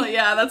 That's all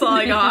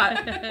I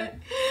got.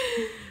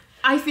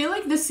 I feel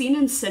like the scene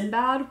in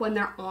Sinbad when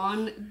they're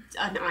on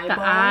an eyeball.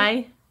 The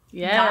eye?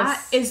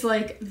 Yes. That is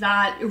like,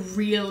 that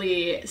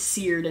really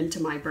seared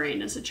into my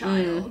brain as a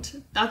child.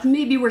 That's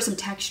maybe where some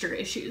texture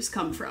issues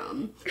come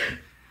from.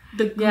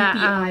 The goopy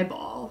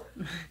eyeball.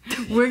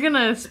 We're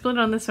gonna split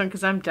on this one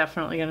because I'm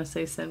definitely gonna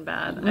say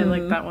Sinbad. I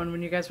like that one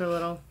when you guys were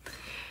little.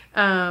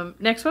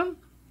 Next one.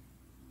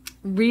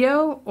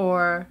 Rio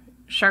or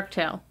Shark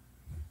Tale?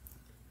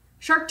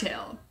 Shark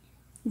Tale.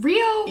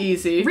 Rio.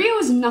 Easy. Rio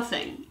is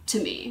nothing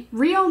to me.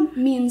 Rio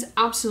means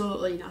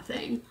absolutely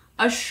nothing.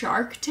 A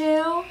Shark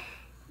Tale.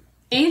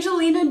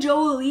 Angelina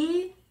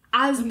Jolie,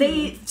 as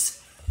they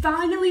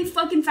finally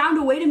fucking found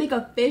a way to make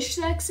a fish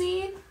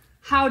sexy.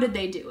 How did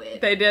they do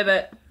it? They did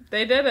it.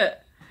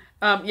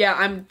 Yeah,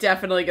 I'm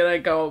definitely gonna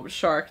go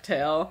Shark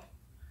Tale.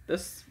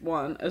 This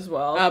one as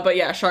well. But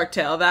yeah, Shark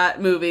Tale, that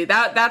movie,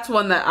 that's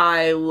one that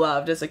I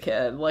loved as a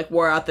kid. Like,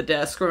 wore out the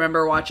disc.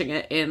 Remember watching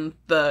it in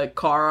the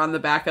car on the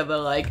back of the,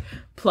 like,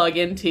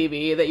 plug-in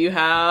TV that you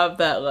have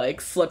that, like,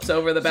 slips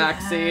over the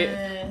back seat.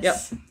 Yep.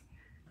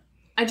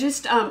 I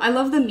just, I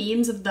love the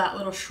memes of that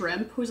little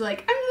shrimp who's like,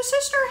 and the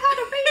sister had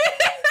a baby.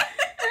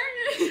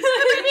 The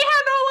baby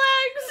had no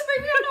legs. The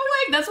baby had no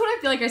legs. That's what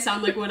I feel like I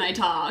sound like when I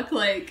talk.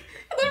 Like,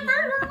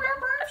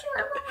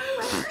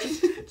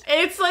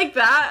 it's like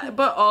that,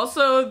 but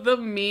also the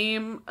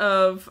meme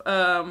of,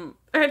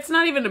 it's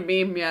not even a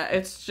meme yet.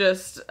 It's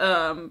just,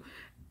 the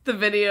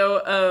video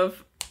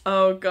of,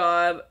 oh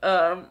god,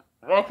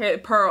 okay,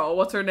 Pearl,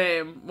 what's her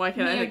name? Why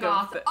can't I think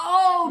of it?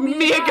 Oh,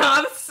 Mia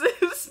Goth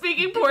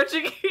speaking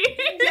Portuguese.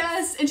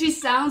 Yes, and she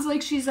sounds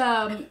like she's,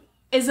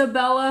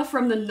 Isabella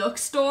from the Nook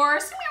store.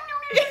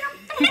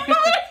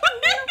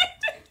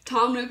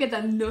 Tom Nook at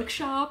the Nook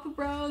shop,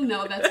 bro.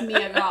 No, that's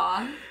Mia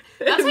Goth.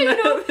 That's how you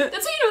know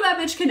that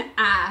bitch can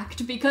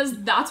act,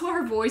 because that's what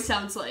her voice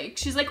sounds like.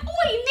 She's like,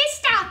 "Oi,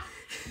 mister!"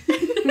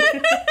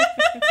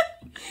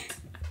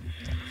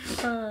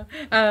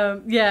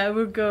 Yeah,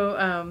 we'll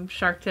go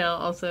Shark Tale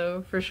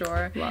also for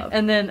sure. Love.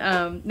 And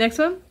then next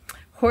one,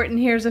 Horton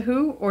Hears a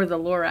Who or the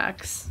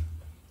Lorax.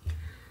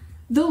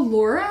 The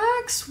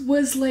Lorax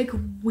was like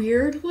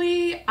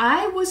weirdly,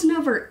 I was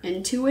never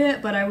into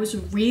it, but I was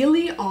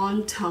really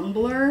on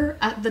Tumblr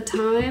at the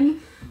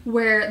time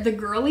where the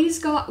girlies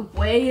got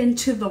way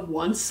into the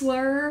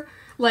one-slur,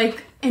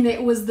 like, and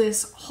it was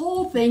this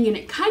whole thing, and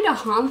it kind of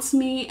haunts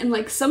me, and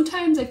like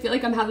sometimes I feel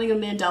like I'm having a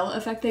Mandela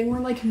effect thing where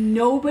like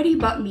nobody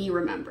but me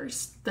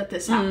remembers that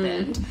this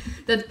happened.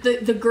 That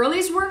the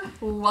girlies were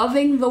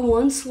loving the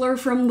one-slur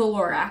from the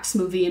Lorax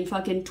movie in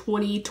fucking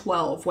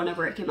 2012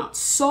 whenever it came out.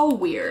 So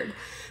weird.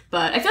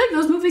 But I feel like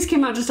those movies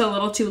came out just a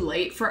little too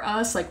late for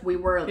us. Like, we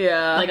were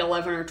like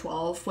 11 or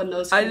 12 when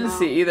those came out. I didn't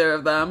see either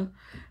of them.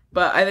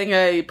 But I think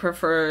I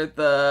prefer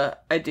the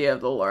idea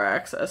of the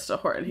Lorax as to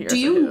Horton Hears a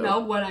Who. Do you know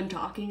what I'm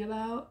talking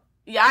about?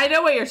 Yeah, I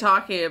know what you're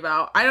talking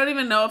about. I don't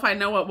even know if I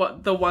know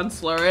what the one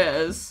slur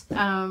is.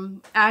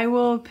 I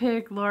will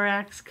pick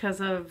Lorax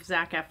because of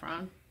Zac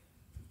Efron.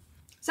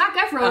 Zac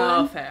Efron?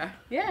 Oh, fair.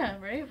 Yeah,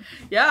 right?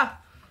 Yeah.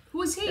 Who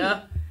was he?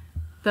 Yeah.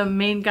 The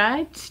main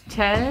guy,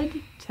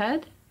 Ted?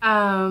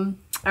 All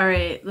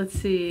right, let's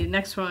see.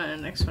 Next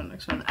one.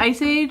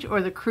 Ice Age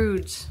or the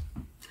Croods?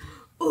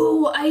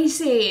 Ooh,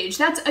 Ice Age.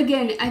 That's,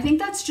 again, I think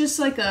that's just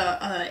like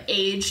a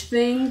age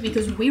thing,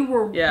 because we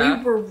were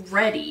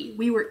ready.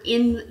 We were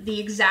in the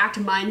exact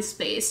mind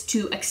space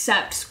to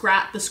accept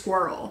Scrat the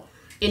Squirrel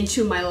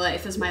into my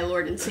life as my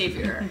Lord and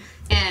Savior.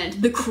 And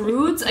the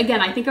Croods, again,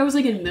 I think I was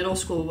like in middle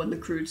school when the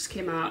Croods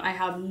came out. I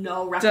have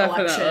no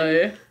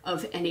recollection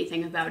of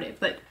anything about it.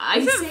 But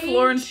Ice Age... Isn't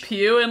Florence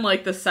Pugh in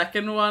like the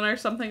second one or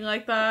something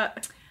like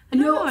that?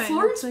 No,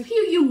 Florence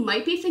Pugh, you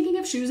might be thinking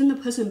of, she was in the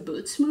Puss in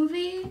Boots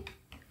movie.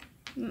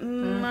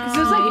 Because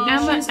there's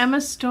like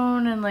Emma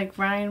Stone and like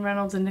Ryan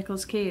Reynolds and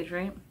Nicolas Cage,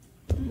 right?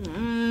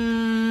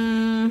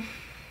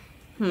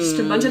 Just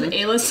a bunch of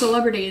A-list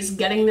celebrities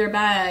getting their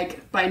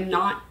bag by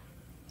not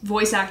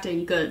voice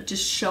acting good,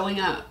 just showing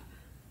up.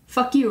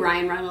 Fuck you,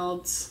 Ryan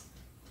Reynolds.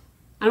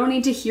 I don't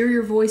need to hear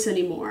your voice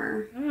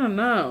anymore. I don't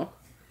know.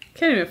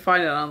 Can't even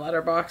find it on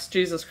Letterboxd.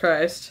 Jesus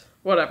Christ.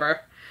 Whatever.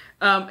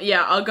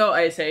 Yeah, I'll go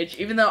Ice Age,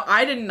 even though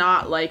I did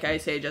not like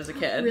Ice Age as a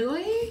kid.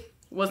 Really?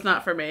 Was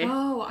not for me.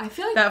 Oh, I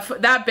feel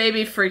like... That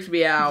baby freaked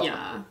me out.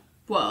 Yeah.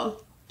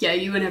 Well, yeah,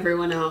 you and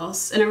everyone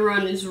else. And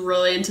everyone is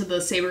really into the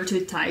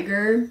saber-toothed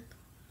tiger.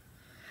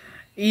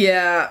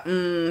 Yeah,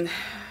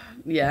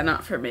 yeah,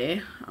 not for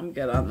me. I'm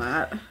good on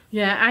that.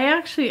 Yeah,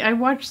 I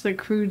watched The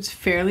Croods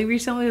fairly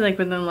recently, like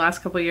within the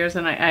last couple of years,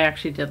 and I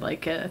actually did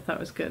like it. I thought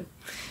it was good.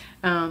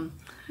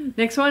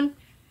 Next one.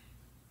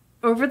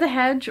 Over the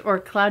Hedge or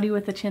Cloudy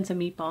with a Chance of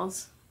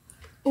Meatballs?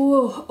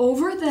 Oh,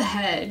 Over the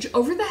Hedge.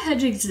 Over the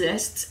Hedge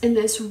exists in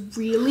this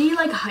really,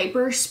 like,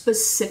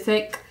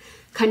 hyper-specific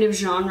kind of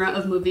genre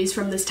of movies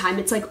from this time.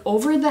 It's like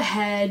Over the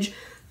Hedge,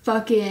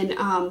 fucking,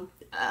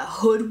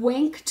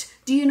 Hoodwinked.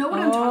 Do you know what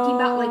I'm talking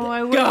about? Like,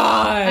 I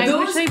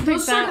wish I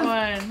picked that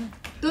one.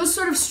 Those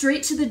sort of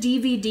straight to the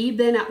DVD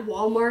bin at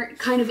Walmart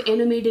kind of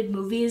animated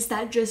movies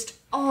that just,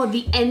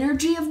 the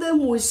energy of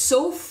them was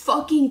so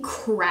fucking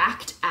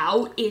cracked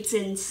out. It's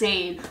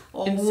insane.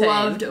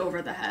 Loved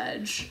Over the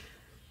Hedge.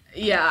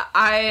 Yeah,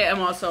 I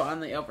am also on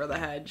the Over the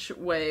Hedge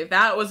wave.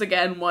 That was,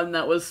 again, one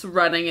that was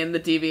running in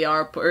the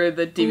DVR or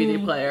the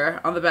DVD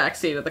player on the back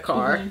seat of the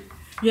car.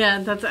 Mm-hmm. Yeah,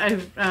 that's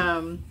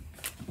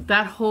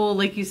that whole,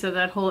 like you said,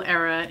 that whole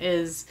era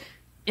is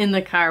in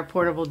the car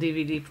portable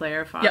DVD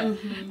player fun. Yep.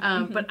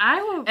 Mm-hmm. But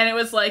I will... And it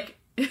was like,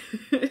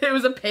 it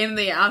was a pain in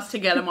the ass to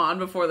get them on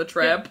before the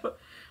trip. Yep.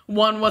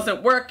 One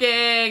wasn't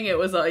working. It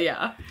was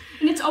yeah.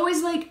 And it's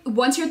always like,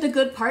 once you're at the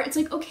good part, it's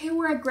like, okay,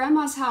 we're at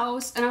Grandma's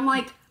house. And I'm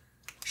like,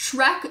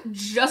 Shrek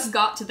just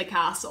got to the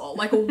castle.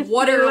 Like,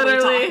 what are we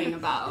talking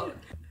about?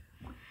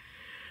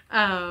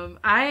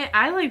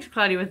 I liked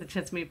Cloudy with a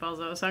Chance of Meatballs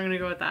though, so I'm gonna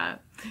go with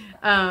that.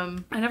 I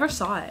never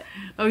saw it.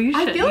 Oh, you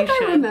should. I feel like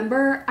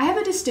I have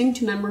a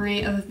distinct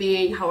memory of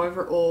being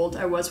however old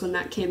I was when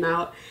that came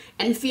out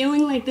and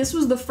feeling like this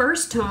was the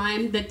first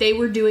time that they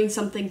were doing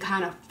something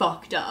kind of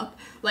fucked up.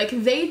 Like,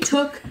 they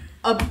took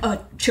a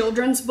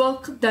children's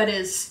book that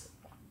is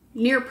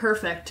near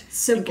perfect,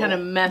 simple, kind of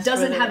messed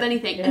doesn't with have it.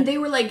 anything, Yeah. and they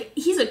were like,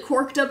 he's a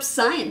corked up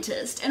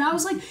scientist, and I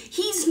was like,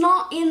 he's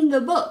not in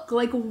the book,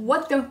 like,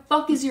 what the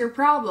fuck is your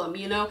problem,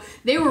 you know?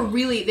 They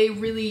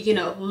really, you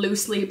know,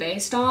 loosely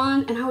based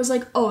on, and I was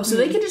like, oh, so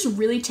they can just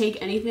really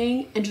take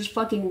anything and just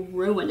fucking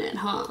ruin it,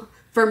 huh?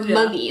 For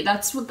money.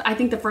 That's what I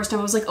think the first time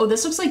I was like, oh,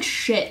 this looks like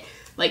shit.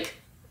 Like,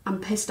 I'm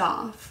pissed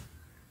off.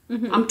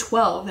 I'm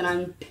 12 and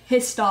I'm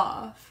pissed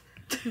off.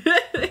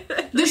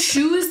 The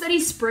shoes that he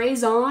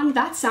sprays on,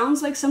 that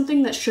sounds like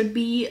something that should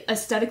be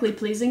aesthetically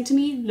pleasing to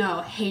me. No,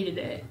 hated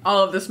it.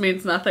 All of this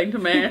means nothing to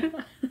me.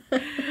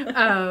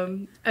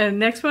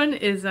 Next one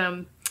is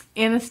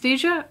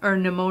Anastasia or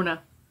Nimona.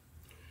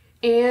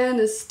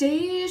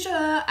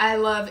 Anastasia, I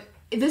love.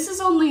 This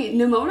is only,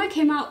 Nimona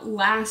came out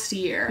last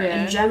year,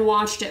 and Jen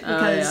watched it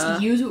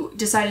because you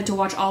decided to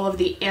watch all of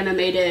the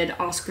animated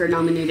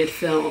Oscar-nominated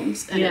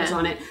films, and it was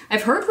on it.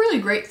 I've heard really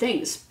great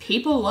things.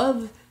 People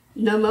love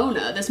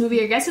Nimona. This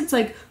movie, I guess it's,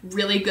 like,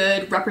 really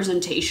good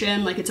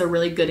representation. Like, it's a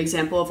really good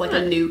example of, like,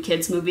 a new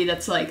kids movie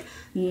that's, like,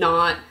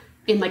 not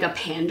in, like, a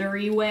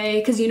pandery way.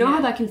 Because you know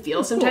how that can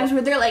feel sometimes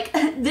where they're like,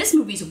 this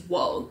movie's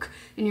woke.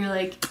 And you're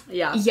like,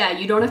 yeah,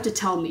 you don't have to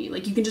tell me.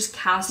 Like, you can just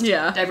cast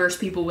diverse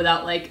people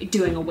without, like,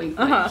 doing a wink,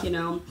 you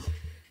know?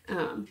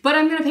 But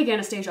I'm gonna pick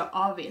Anastasia,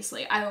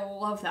 obviously. I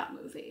love that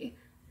movie.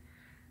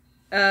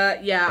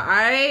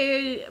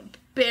 I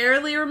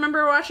barely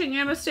remember watching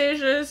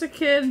Anastasia as a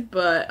kid,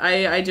 but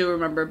I do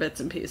remember bits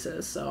and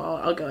pieces, so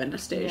I'll go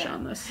Anastasia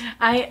on this.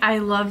 I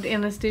loved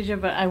Anastasia,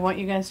 but I want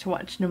you guys to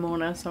watch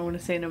Nimona, so I'm going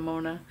to say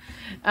Nimona.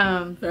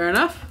 Fair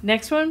enough.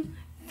 Next one,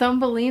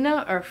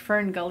 Thumbelina or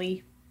Fern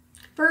Gully?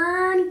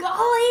 Fern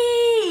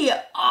Gully!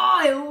 Oh,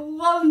 I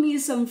love me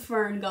some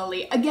Fern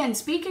Gully. Again,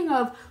 speaking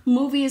of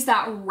movies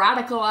that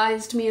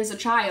radicalized me as a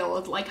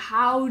child, like,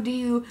 how do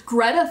you...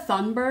 Greta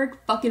Thunberg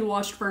fucking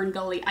watched Fern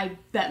Gully. I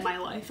bet my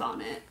life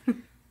on it.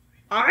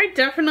 I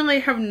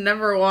definitely have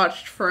never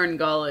watched Fern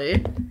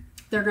Gully.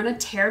 They're gonna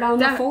tear down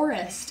the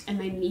forest, and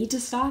they need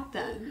to stop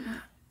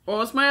them. What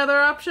was my other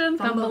option?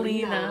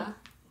 Thumbelina.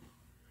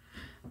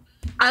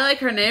 I like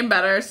her name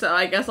better, so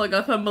I guess I'll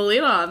go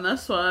Thumbelina on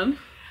this one.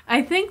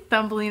 I think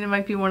Thumbelina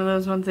might be one of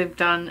those ones they've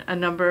done a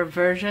number of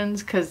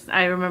versions, because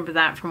I remember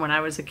that from when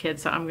I was a kid,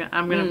 so I'm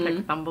gonna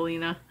pick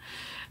Thumbelina.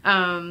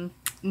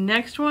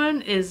 Next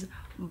one is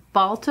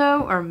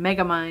Balto or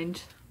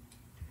Megamind.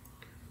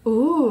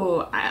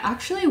 Ooh, I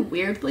actually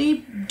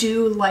weirdly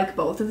do like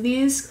both of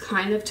these.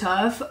 Kind of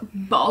tough.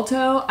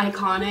 Balto,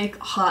 iconic,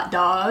 hot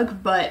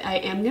dog, but I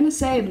am gonna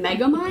say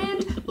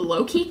Megamind,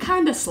 low-key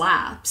kind of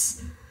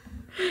slaps.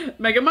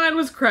 Megamind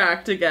was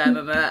cracked again,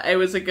 and it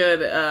was a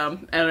good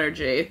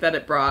energy that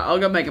it brought. I'll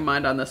go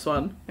Megamind on this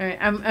one. Alright,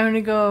 I'm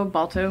gonna go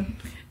Balto.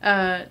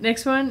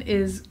 Next one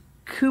is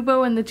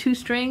Kubo and the Two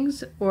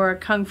Strings, or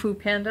Kung Fu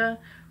Panda,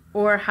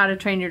 or How to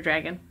Train Your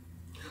Dragon.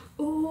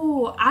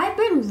 Ooh, I've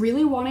been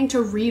really wanting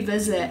to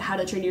revisit How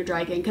to Train Your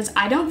Dragon, because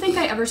I don't think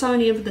I ever saw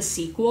any of the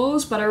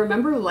sequels, but I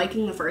remember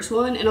liking the first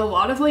one, and a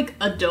lot of, like,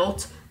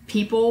 adult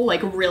people,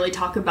 like, really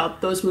talk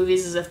about those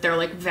movies as if they're,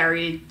 like,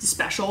 very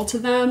special to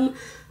them.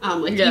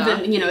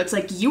 Even, you know, it's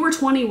like, you were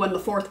 20 when the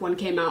fourth one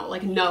came out.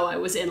 Like, no, I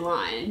was in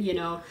line, you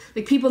know?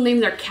 Like, people name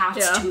their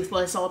cats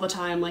Toothless all the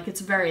time. Like,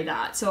 it's very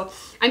that. So,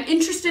 I'm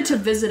interested to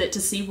visit it to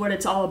see what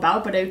it's all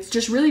about, but it's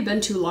just really been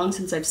too long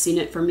since I've seen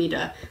it for me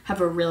to have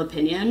a real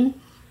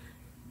opinion.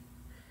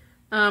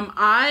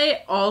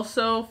 I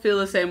also feel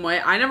the same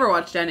way. I never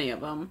watched any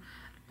of them.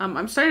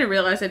 I'm starting to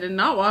realize I did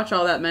not watch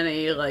all that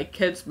many, like,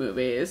 kids'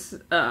 movies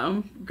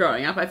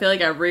growing up. I feel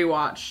like I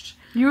rewatched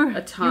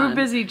a ton. You were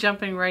busy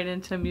jumping right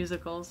into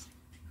musicals.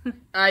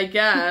 I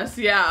guess,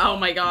 yeah. Oh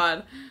my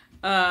god.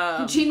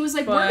 Gene was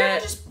like, we're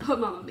gonna just put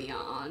Mamma Mia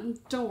on.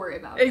 Don't worry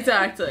about it.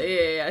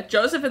 Exactly, yeah.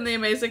 Joseph and the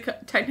Amazing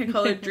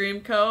Technicolor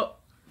Dreamcoat.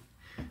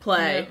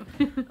 Play.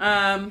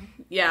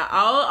 Yeah,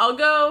 I'll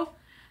go...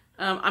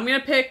 I'm gonna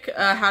pick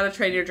How to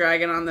Train Your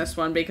Dragon on this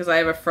one because I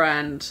have a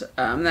friend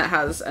that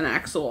has an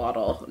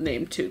axolotl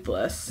named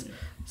Toothless.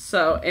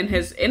 So in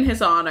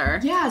his honor.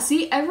 Yeah,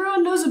 see,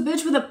 everyone knows a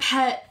bitch with a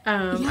pet.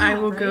 I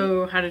will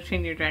go How to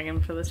Train Your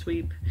Dragon for the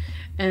sweep.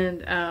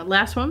 And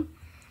last one,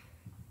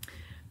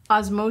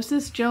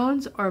 Osmosis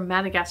Jones or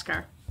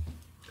Madagascar.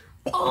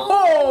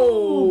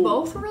 Oh,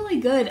 both really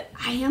good.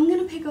 I am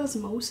gonna pick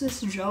Osmosis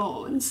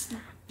Jones.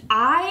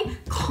 I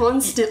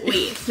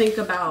constantly think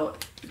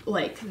about,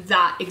 like,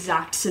 that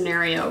exact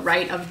scenario,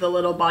 right, of the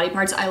little body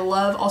parts. I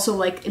love also,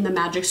 like, in the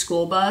Magic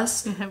School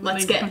Bus,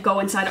 let's go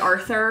inside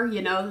Arthur,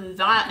 you know,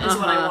 that is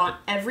what I want.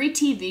 Every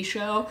TV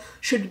show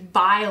should,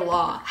 by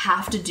law,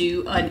 have to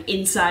do an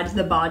inside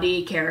the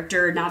body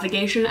character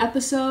navigation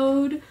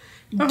episode.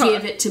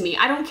 Give it to me.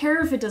 I don't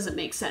care if it doesn't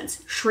make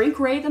sense.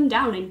 Shrink ray them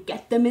down and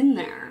get them in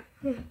there.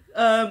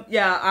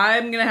 Yeah,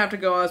 I'm gonna have to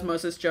go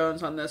Osmosis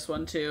Jones on this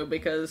one too,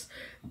 because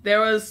there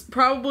was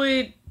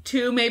probably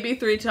 2, maybe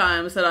 3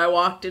 times that I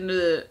walked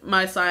into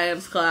my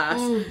science class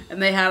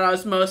and they had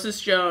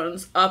Osmosis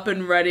Jones up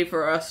and ready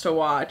for us to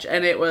watch,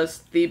 and it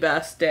was the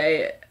best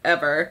day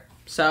ever.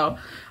 So,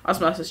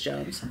 Osmosis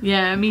Jones.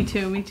 Yeah, me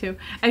too.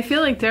 I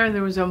feel like there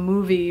was a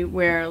movie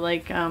where,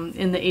 like,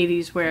 in the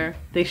 80s where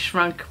they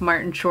shrunk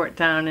Martin Short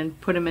down and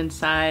put him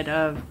inside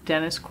of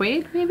Dennis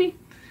Quaid, maybe?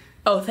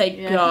 Oh,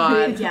 thank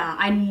God. Yeah,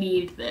 I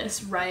need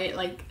this, right?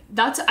 Like,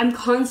 I'm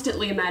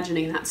constantly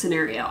imagining that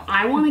scenario.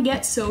 I want to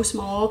get so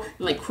small and,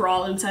 like,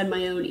 crawl inside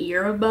my own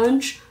ear a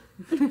bunch.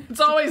 It's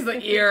always the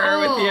ear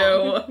with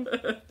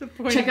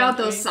you. Check out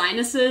those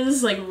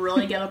sinuses, like,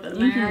 really get up in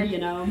there, you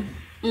know?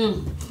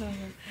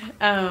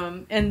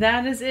 And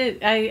that is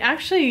it.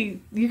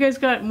 You guys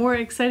got more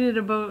excited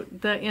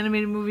about the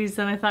animated movies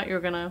than I thought you were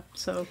gonna,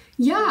 so.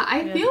 Yeah,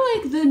 I feel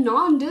like the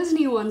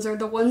non-Disney ones are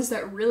the ones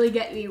that really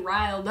get me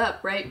riled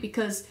up, right?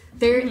 Because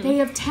they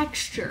have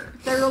texture.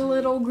 They're a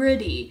little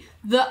gritty.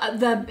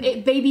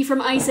 The baby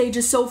from Ice Age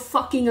is so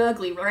fucking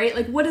ugly, right?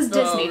 Like, what does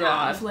Disney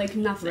have? Like,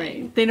 nothing.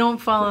 Right. They don't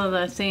follow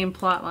the same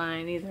plot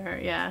line either.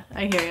 Yeah,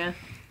 I hear ya.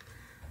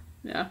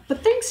 Yeah.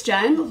 But thanks,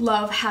 Jen.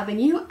 Love having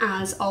you,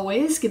 as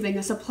always, giving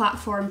us a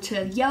platform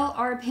to yell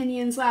our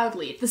opinions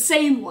loudly. The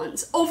same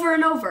ones, over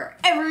and over,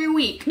 every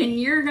week, and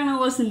you're gonna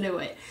listen to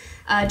it.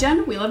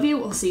 Jen, we love you.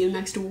 We'll see you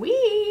next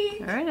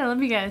week. All right, I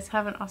love you guys.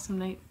 Have an awesome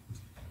night.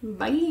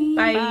 Bye.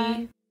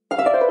 Bye.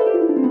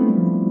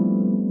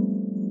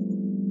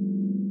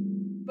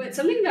 But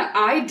something that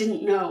I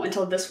didn't know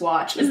until this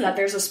watch is that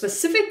there's a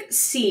specific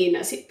scene,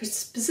 a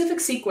specific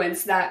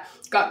sequence that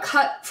got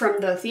cut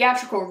from the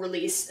theatrical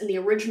release and the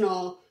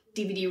original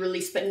DVD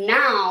release, but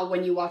now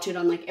when you watch it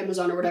on like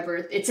Amazon or whatever,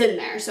 it's in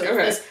there. So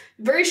it's this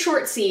very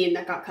short scene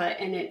that got cut,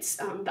 and it's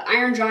the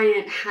Iron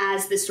Giant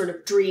has this sort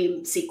of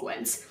dream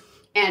sequence.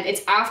 And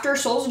it's after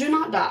Souls Do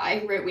Not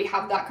Die, right? We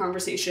have that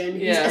conversation.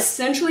 He's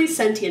essentially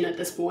sentient at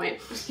this point.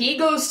 He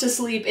goes to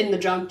sleep in the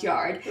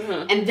junkyard.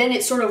 And then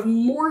it sort of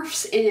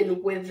morphs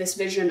in with this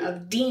vision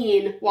of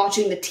Dean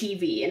watching the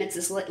TV. And it's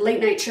this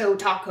late night show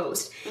talk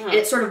host. And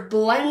it sort of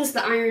blends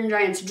the Iron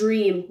Giant's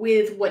dream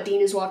with what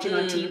Dean is watching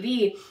on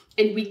TV.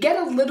 And we get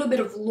a little bit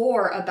of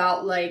lore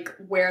about, like,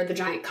 where the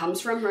giant comes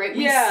from, right?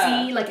 We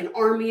see, like, an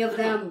army of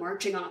them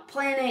marching on a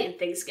planet and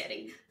things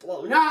getting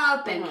blown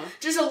up and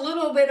just a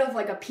little bit of,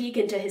 like, a peek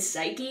into his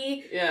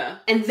psyche. Yeah.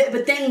 And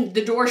but then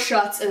the door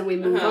shuts and we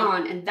move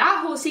on. And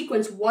that whole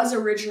sequence was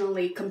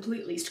originally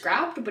completely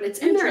scrapped, but it's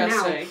in there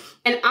now.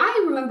 And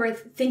I remember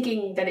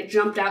thinking that it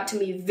jumped out to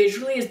me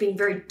visually as being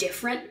very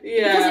different.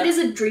 Yeah. Because it is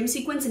a dream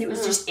sequence and it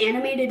was just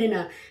animated in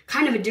a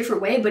kind of a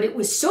different way, but it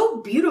was so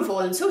beautiful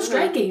and so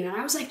striking. And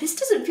I was like, this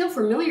doesn't feel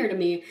familiar to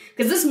me.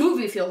 Because this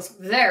movie feels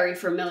very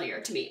familiar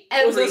to me.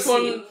 Was this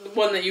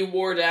one that you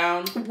wore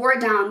down? Wore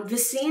down. The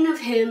scene of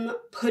him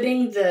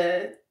putting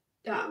the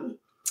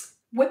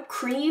whipped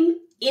cream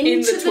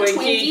into the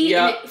Twinkie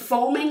and it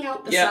foaming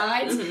out the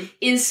sides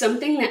is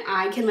something that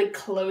I can, like,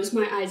 close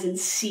my eyes and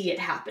see it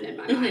happen in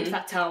my mind.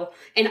 That's how,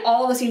 and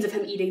all the scenes of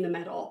him eating the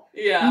metal.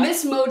 Yeah.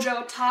 Miss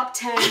Mojo, top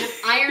 10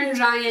 Iron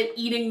Giant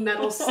eating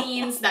metal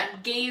scenes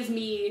that gave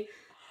me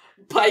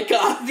Pike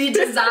off. the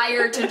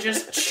desire to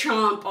just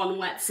chomp on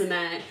wet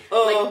cement.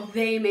 Like,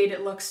 they made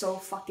it look so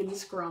fucking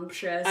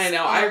scrumptious. I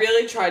know. I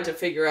really tried to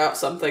figure out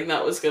something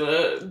that was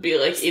gonna be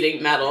like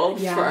eating metal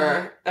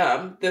for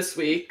this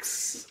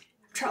week's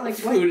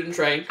food and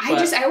drink.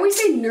 I always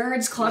say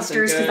Nerds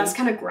Clusters because that's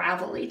kind of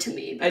gravelly to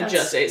me. I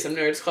just ate some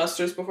Nerds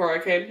Clusters before I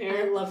came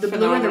here. I love the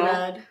blue and the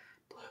red.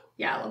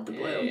 Yeah, I love the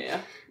blue.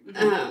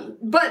 Yeah.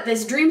 But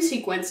this dream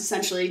sequence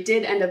essentially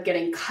did end up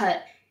getting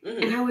cut.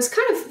 And I was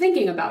kind of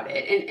thinking about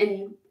it.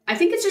 And I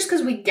think it's just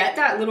because we get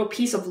that little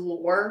piece of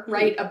lore,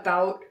 right,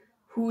 about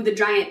who the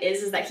giant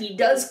is that he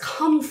does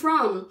come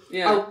from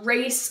a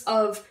race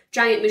of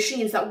giant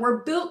machines that were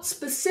built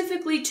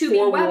specifically to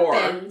be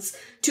weapons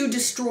to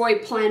destroy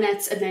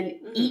planets and then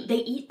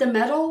eat the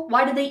metal.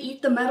 Why did they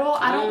eat the metal?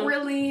 I don't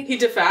really... He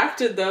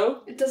defacted,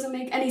 though. It doesn't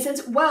make any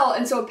sense. Well,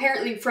 and so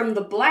apparently from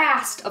the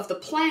blast of the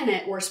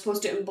planet, we're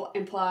supposed to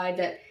imply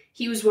that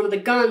he was one of the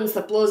guns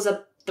that blows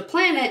up the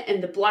planet,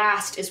 and the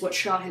blast is what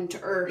shot him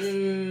to Earth.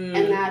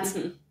 And that's...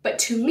 But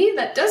to me,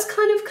 that does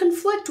kind of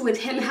conflict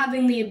with him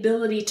having the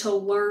ability to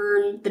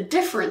learn the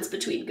difference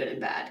between good and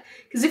bad.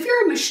 Because if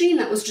you're a machine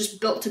that was just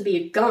built to be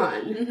a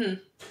gun,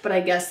 but I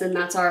guess then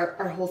that's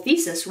our whole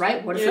thesis,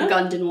 right? What if a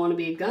gun didn't want to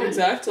be a gun?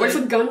 Exactly. What if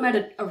a gun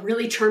met a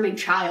really charming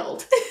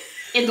child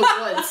in the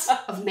woods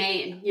of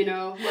Maine, you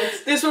know?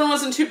 This one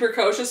wasn't too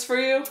precocious for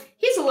you?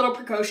 He's a little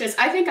precocious.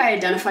 I think I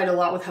identified a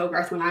lot with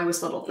Hogarth when I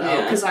was little,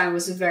 though, because I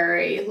was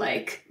very,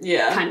 like,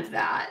 kind of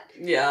that.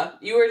 Yeah,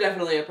 you were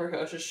definitely a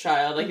precocious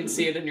child. I can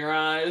see it in your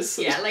eyes.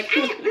 Yeah, like,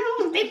 I don't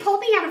know, they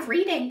pulled me out of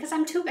reading because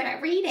I'm too good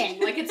at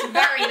reading. Like, it's very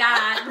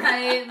that,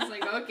 right? It's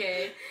like,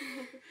 okay.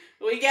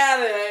 We get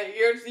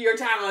it. You're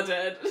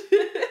talented.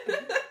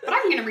 But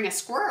I'm going to bring a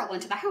squirrel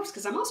into the house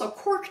because I'm also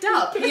corked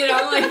up, you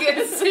know? Like,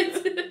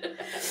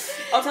 it's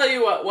I'll tell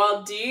you what,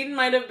 while Dean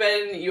might have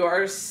been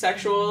your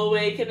sexual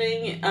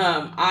awakening,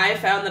 I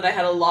found that I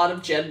had a lot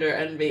of gender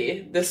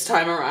envy this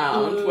time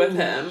around with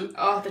him.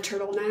 Oh, the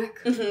turtleneck.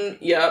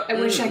 Mm-hmm, yep. I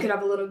wish I could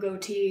have a little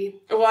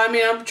goatee. Well, I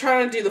mean, I'm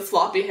trying to do the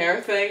floppy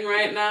hair thing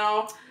right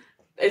now.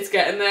 It's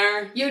getting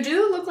there. You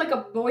do look like a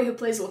boy who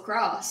plays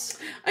lacrosse.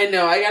 I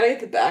know, I gotta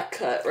get the back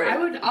cut,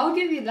 right? I'll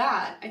give you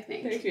that, I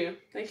think.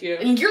 Thank you.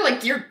 And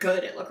you're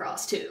good at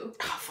lacrosse, too.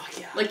 Oh, fuck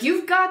yeah. Like,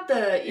 you've got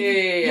the...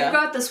 You've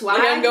got the swag.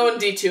 Like, I'm going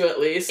D2 at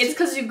least. It's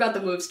because you've got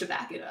the moves to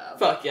back it up.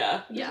 Fuck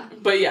yeah. Yeah.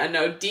 But yeah,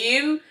 no,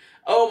 Dean,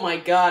 oh my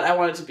god, I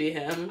wanted to be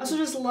him. I also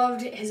just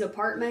loved his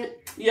apartment.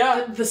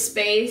 Yeah. The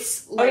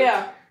space. Like, oh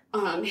yeah.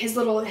 His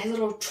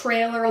little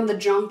trailer on the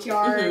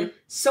junkyard.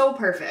 So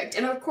perfect.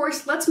 And of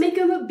course, let's make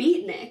him a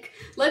beatnik.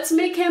 Let's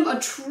make him a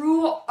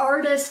true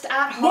artist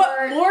at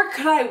heart. What more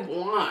could I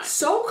want?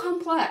 So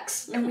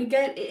complex. And we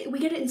get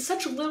it in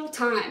such little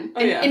time. Oh,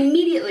 and yeah.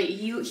 immediately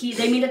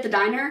they meet at the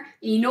diner,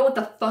 and you know what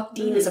the fuck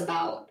Dean is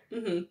about.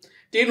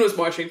 Dean was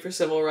marching for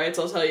civil rights,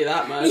 I'll tell you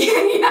that much.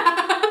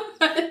 Yeah.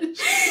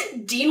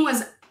 Dean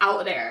was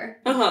out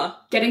there.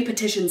 Getting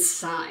petitions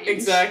signed.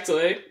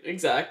 Exactly.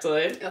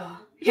 Ugh.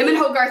 Him and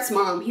Hogarth's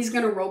mom, he's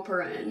gonna rope her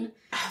in.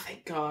 Oh,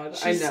 thank God.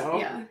 I know.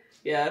 Yeah.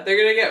 Yeah, they're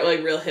gonna get,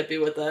 like, real hippie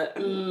with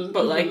it.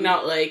 But, like,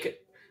 not,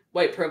 like,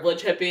 white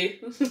privilege hippie.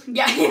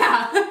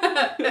 Yeah.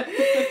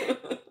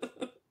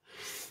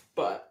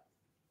 But,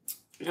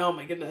 oh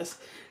my goodness.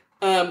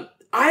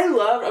 I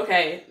love,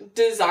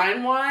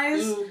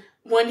 design-wise,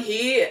 when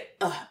he,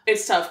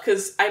 it's tough,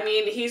 because, I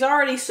mean, he's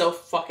already so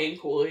fucking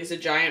cool. He's a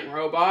giant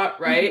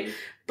robot, right?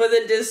 But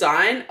the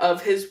design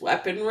of his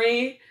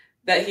weaponry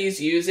that he's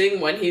using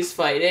when he's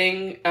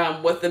fighting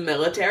with the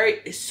military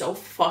is so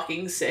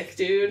fucking sick,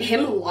 dude.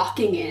 Him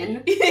locking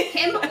in.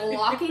 Him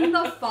locking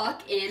the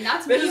fuck in.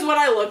 This is what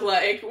I look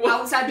like.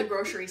 Outside the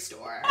grocery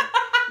store.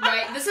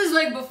 Right? This is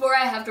like before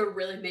I have to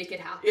really make it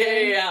happen.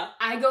 Yeah.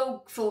 I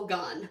go full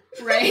gun.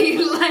 Right?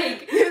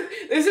 Like...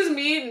 This is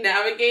me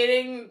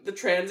navigating the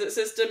transit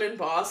system in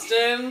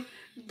Boston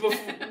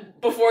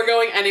before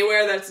going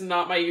anywhere that's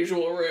not my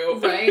usual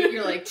route. Right?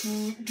 You're like...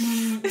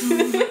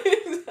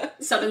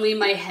 Suddenly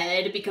my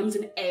head becomes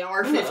an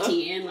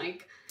AR-15,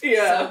 like,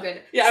 so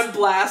good. Yeah, I'm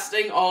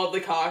blasting all of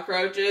the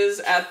cockroaches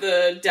at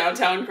the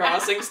downtown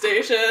crossing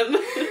station.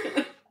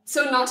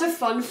 So not to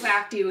fun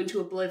fact you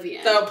into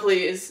oblivion. Oh,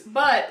 please.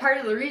 But part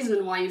of the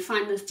reason why you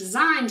find this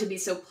design to be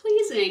so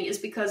pleasing is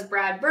because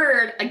Brad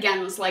Bird,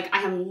 again, was like, I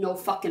have no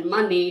fucking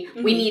money.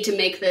 We need to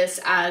make this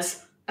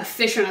as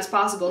efficient as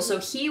possible. So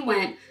he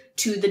went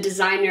to the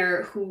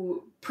designer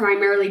who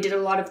primarily did a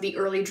lot of the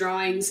early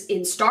drawings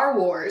in Star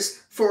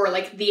Wars for,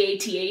 like, the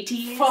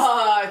AT-ATs.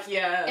 Fuck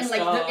yes, and,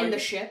 like, in the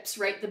ships,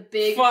 right? The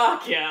big...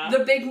 Fuck yeah. The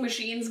big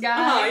machines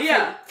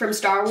guy from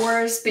Star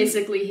Wars.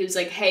 Basically, he was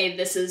like, hey,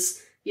 this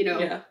is,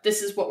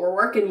 this is what we're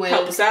working with.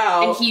 Help us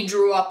out. And he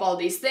drew up all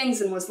these things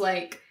and was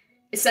like,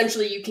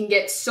 essentially, you can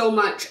get so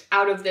much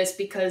out of this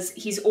because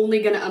he's only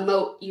going to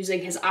emote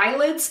using his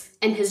eyelids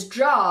and his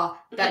jaw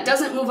that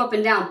doesn't move up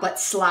and down, but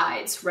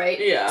slides, right?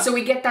 Yeah. So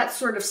we get that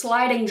sort of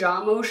sliding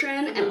jaw motion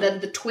and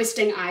then the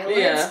twisting eyelids.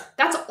 Yeah.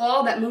 That's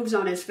all that moves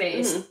on his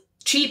face.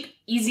 Cheap,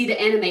 easy to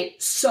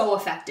animate, so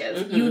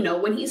effective. You know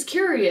when he's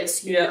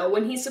curious, you know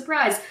when he's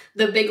surprised.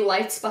 The big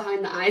lights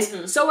behind the eyes,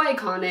 so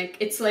iconic.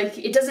 It's like,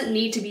 it doesn't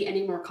need to be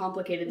any more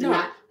complicated than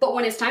that. But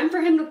when it's time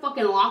for him to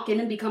fucking lock in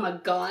and become a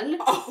gun,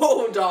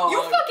 oh, dog.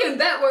 You fucking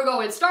bet we're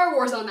going Star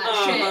Wars on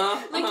that shit.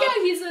 Like,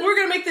 yeah, we're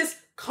gonna make this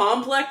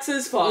complex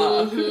as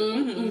fuck.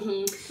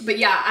 But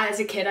yeah, as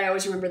a kid, I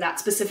always remember that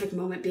specific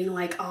moment being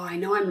like, oh, I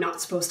know I'm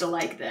not supposed to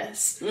like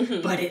this,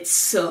 but it's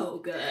so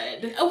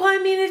good. Well, I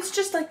mean, it's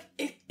just like,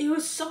 it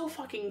was so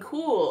fucking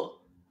cool.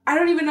 I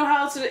don't even know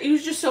how else to... It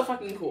was just so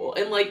fucking cool.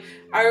 And, like,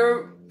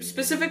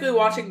 specifically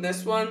watching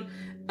this one,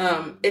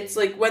 it's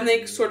like when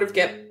they sort of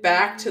get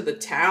back to the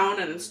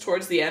town and it's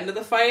towards the end of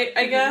the fight,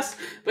 I guess.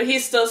 But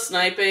he's still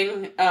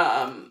sniping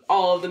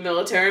all of the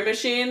military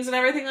machines and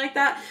everything like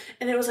that.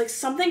 And it was like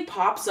something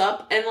pops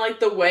up and, like,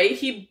 the way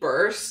he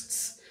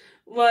burst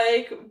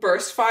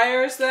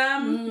fires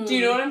them. Do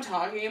you know what I'm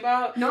talking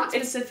about? Not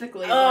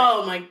specifically.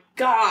 Oh my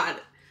god.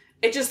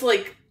 It just,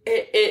 like,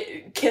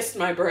 it kissed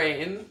my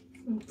brain.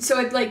 So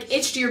it, like,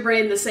 itched your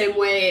brain the same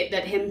way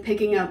that him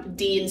picking up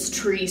Dean's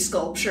tree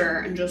sculpture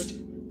and just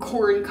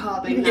corn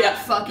cobbing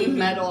that fucking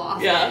metal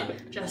off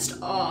it. Just,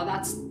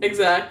 that's...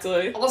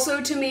 Exactly.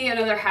 Also, to me,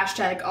 another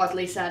hashtag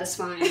oddly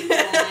satisfying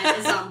moment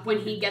is when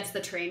he gets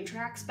the train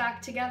tracks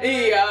back together.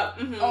 Yeah.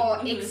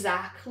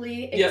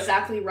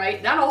 Exactly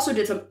right. That also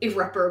did some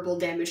irreparable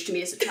damage to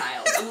me as a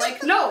child. I'm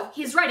like, no,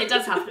 he's right, it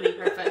does have to be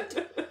perfect.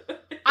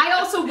 I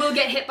also will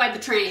get hit by the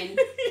train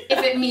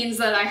if it means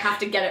that I have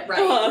to get it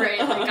right?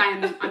 Like,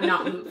 I'm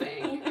not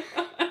moving.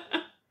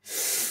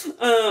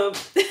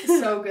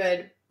 So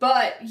good.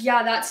 But,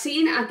 yeah, that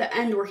scene at the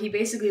end where he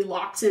basically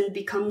locks in,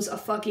 becomes a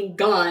fucking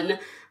gun,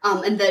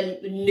 and then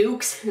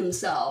nukes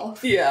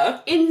himself. Yeah.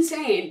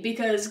 Insane,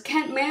 because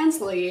Kent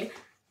Mansley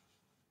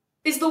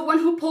is the one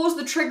who pulls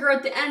the trigger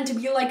at the end to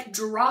be like,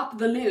 drop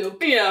the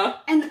nuke. Yeah.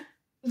 And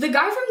The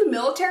guy from the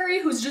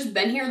military who's just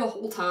been here the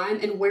whole time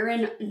and we're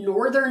in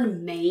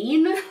northern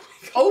Maine.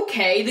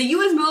 Okay, the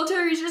U.S.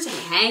 military is just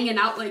hanging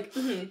out. Like,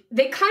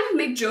 they kind of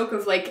make joke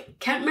of, like,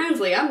 Kent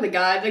Mansley, I'm the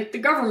guy like the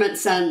government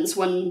sends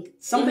when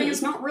something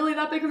is not really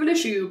that big of an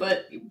issue,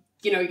 but,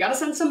 you know, you gotta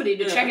send somebody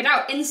to check it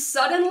out. And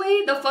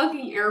suddenly, the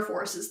fucking Air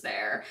Force is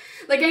there.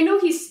 Like, I know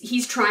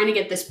he's trying to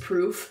get this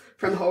proof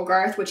from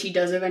Hogarth, which he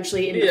does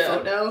eventually in the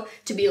photo,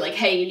 to be like,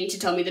 hey, you need to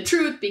tell me the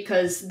truth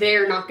because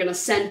they're not gonna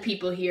send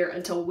people here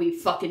until we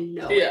fucking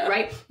know it,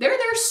 right? They're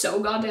there so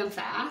goddamn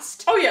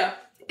fast. Oh, yeah.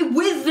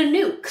 With the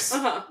nukes.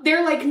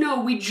 They're like,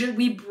 no,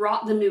 we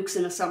brought the nukes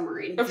in a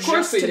submarine. Of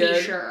course we did.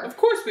 Be sure. Of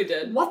course we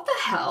did. What the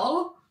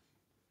hell?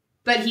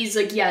 But he's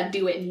like, yeah,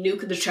 do it.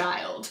 Nuke the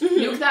child.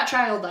 Nuke that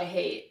child I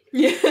hate.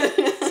 Yeah.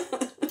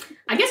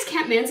 I guess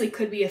Kent Mansley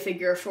could be a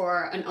figure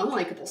for an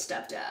unlikable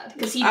stepdad.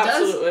 Because he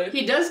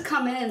does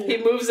come in. He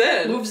moves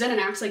in and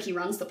acts like he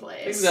runs the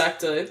place.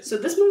 Exactly. So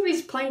this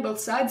movie's playing both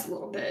sides a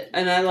little bit.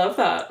 And I love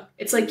that.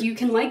 It's like you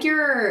can like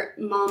your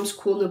mom's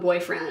cool new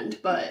boyfriend,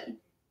 but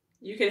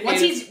you can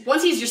once he's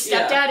your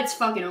stepdad, it's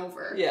fucking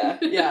over. Yeah.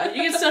 You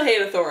can still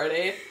hate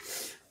authority.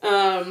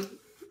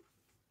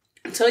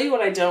 I'll tell you what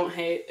I don't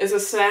hate is a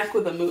snack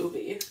with a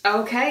movie.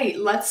 Okay,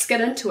 let's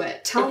get into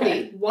it. Tell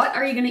me, what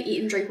are you going to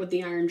eat and drink with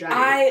the Iron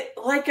Giant?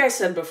 Like I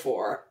said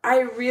before,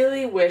 I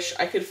really wish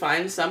I could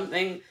find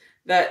something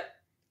that...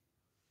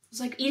 It's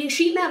like eating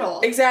sheet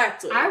metal.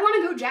 Exactly. I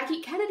want to go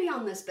Jackie Kennedy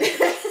on this bitch.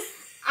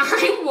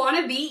 I want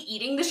to be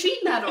eating the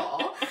sheet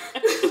metal.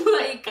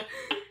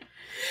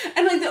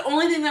 And, like, the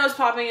only thing that was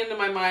popping into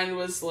my mind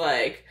was,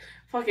 like...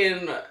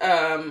 fucking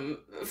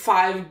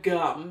 5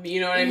 gum, you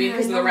know what I mean?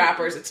 Because of the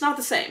wrappers. It's not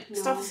the same.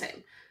 It's not the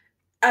same.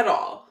 At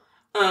all.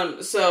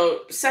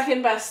 So,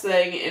 second best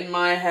thing in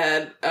my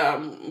head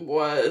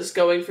was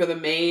going for the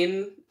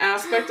main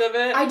aspect of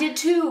it. I did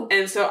too.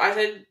 And so I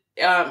said,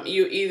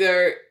 you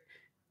either,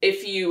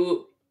 if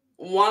you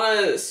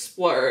want to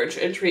splurge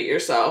and treat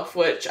yourself,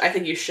 which I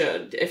think you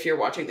should if you're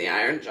watching The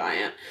Iron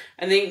Giant,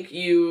 I think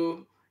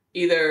you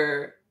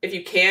either... If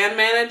you can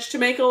manage to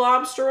make a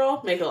lobster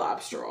roll, make a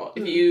lobster roll.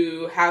 If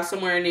you have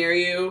somewhere near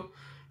you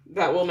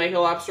that will make a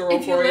lobster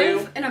roll for you. If you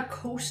live in a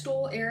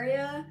coastal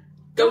area,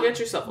 go get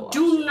yourself a lobster.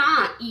 Do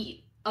not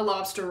eat a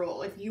lobster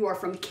roll if you are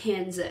from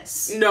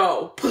Kansas.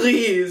 No,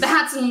 please.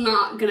 That's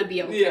not gonna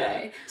be okay.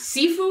 Yeah.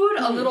 Seafood,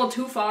 a little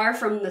too far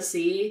from the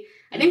sea.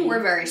 I think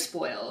we're very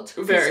spoiled.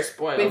 Very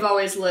spoiled. We've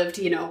always lived,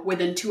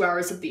 within 2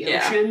 hours of the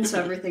ocean, so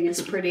everything is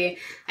pretty...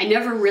 I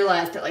never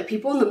realized that,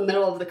 people in the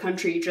middle of the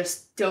country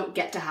just don't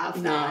get to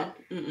have that.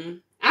 No.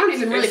 I don't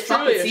even really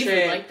fuck with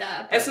seafood like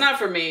that. But... It's not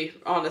for me,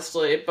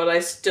 honestly, but I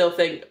still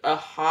think a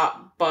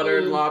hot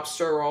buttered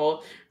lobster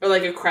roll, or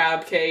like a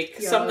crab cake,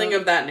 something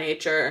of that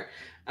nature,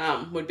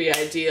 would be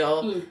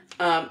ideal.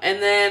 And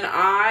then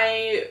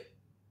I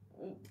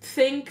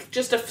think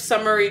just a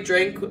summery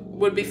drink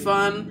would be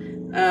fun.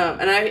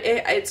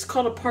 It's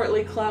called a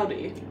partly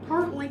cloudy.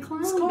 Partly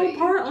cloudy. It's called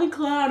partly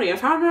cloudy. I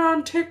found it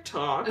on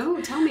TikTok.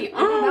 Oh, tell me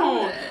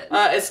all about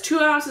it. It's 2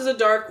 ounces of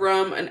dark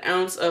rum, 1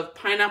 ounce of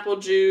pineapple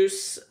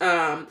juice,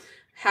 1/2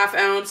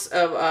 ounce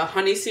of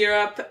honey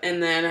syrup,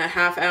 and then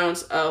 1/2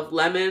 ounce of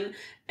lemon.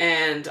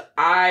 And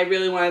I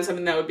really wanted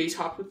something that would be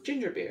topped with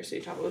ginger beer, so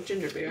you top it with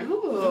ginger beer.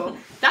 Oh,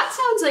 that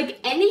sounds like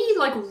any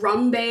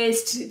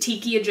rum-based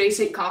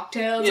tiki-adjacent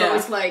cocktail. It's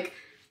always like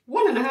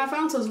 1.5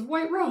 ounces of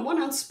white rum,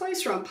 1 ounce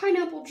spice rum,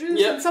 pineapple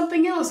juice, and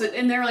something else.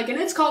 And they're like, and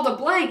it's called a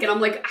blank. And I'm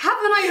like,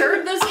 haven't I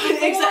heard this before?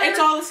 It's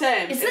all the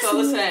same. It's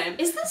all the same.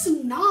 Is this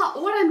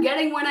not what I'm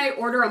getting when I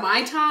order a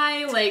Mai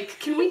Tai? Like,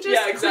 can we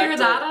just clear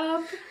that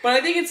up? But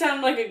I think it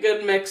sounded like a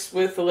good mix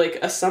with, like,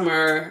 a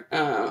summer,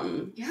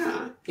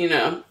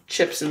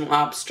 chips and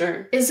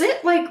lobster. Is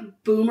it,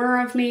 like, boomer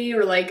of me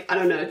or, like, I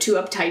don't know, too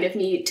uptight of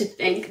me to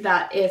think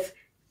that if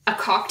a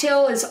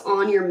cocktail is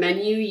on your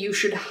menu, you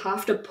should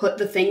have to put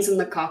the things in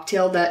the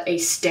cocktail that a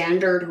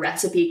standard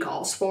recipe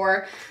calls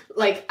for?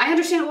 Like, I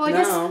understand, well, I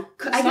guess...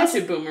 not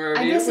too boomer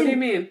of you. What do you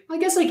mean? I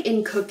guess, like,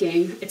 in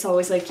cooking, it's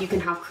always, like, you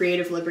can have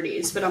creative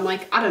liberties, but I'm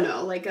like, I don't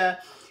know, like,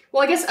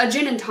 well, I guess a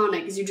gin and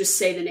tonic is you just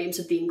say the names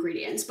of the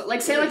ingredients, but,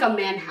 like, say, like, a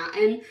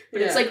Manhattan, but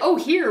it's like, oh,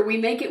 here, we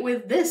make it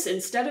with this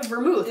instead of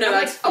vermouth. No,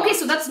 that's like, okay,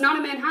 so that's not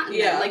a Manhattan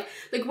then.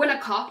 Like, when a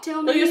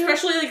cocktail menu... Like,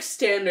 especially, like,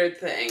 standard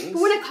things.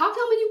 But when a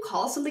cocktail menu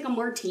calls something a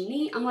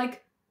martini, I'm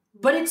like,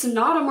 but it's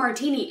not a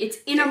martini, it's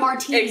in a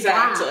martini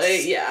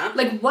glass. Yeah.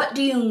 Like, what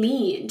do you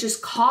mean?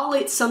 Just call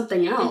it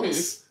something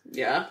else.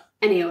 Yeah.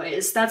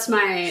 Anyways, that's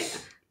my...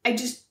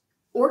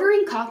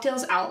 Ordering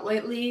cocktails out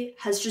lately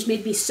has just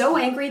made me so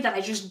angry that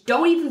I just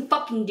don't even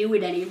fucking do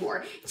it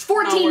anymore. It's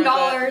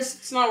 $14.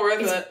 It's not worth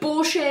it. It's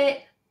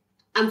bullshit.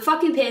 I'm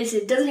fucking pissed.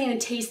 It doesn't even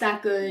taste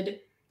that good.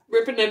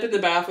 Rip and nip in the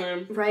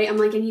bathroom. Right? I'm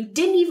like, and you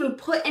didn't even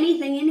put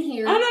anything in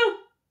here. I know.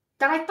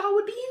 That I thought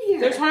would be in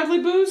here. There's hardly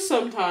booze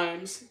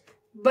sometimes.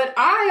 But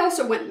I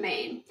also went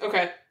Maine.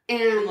 Okay.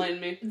 And enlighten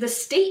me. The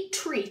state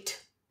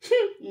treat,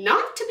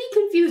 not to be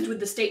confused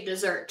with the state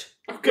dessert,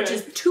 Okay. Which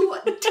is two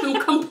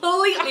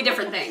completely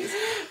different things.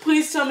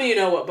 Please tell me you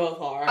know what both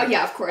are. Oh,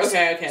 yeah, of course.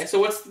 Okay. So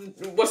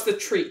what's the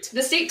treat?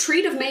 The state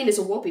treat of Maine is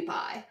a whoopie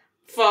pie.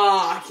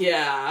 Fuck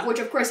yeah. Which,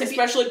 of course,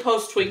 especially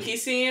post-Twinkie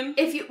scene.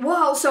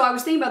 So I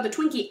was thinking about the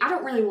Twinkie. I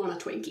don't really want a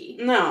Twinkie.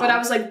 No. But I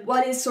was like,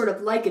 what is sort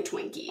of like a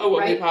Twinkie? A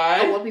whoopie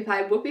pie? A whoopie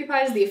pie. Whoopie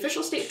pie is the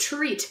official state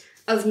treat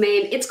of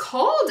Maine. It's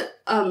called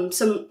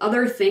some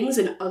other things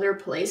in other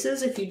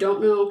places. If you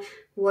don't know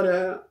what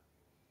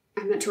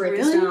I meant to write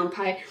this down.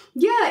 Pie.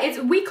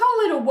 Yeah, we call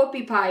it a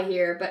whoopie pie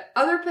here, but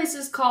other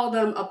places call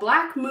them a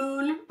black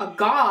moon, a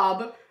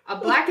gob, a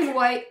black and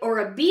white, or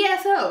a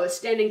BFO,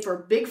 standing for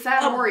Big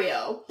Fat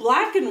Oreo.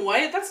 Black and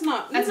white? That's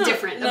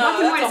different. A black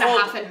and white is a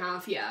half and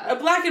half, yeah. A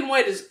black and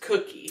white is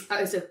cookie.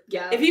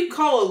 Yeah. If you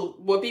call a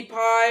whoopie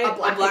pie a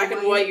black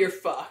and white, you're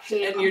fucked.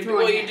 And you're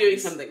doing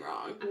something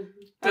wrong.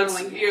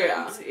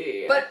 Yeah.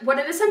 But what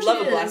it essentially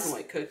Love a black and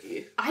white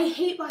cookie. I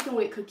hate black and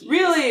white cookies.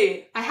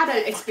 Really? I had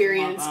an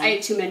experience. I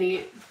ate too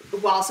many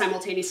while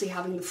simultaneously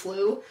having the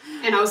flu,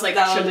 and I was like,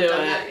 that'll shouldn't do have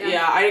done it.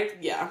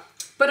 that. Yeah.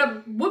 But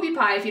a whoopie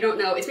pie, if you don't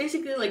know, it's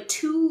basically like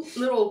two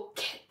little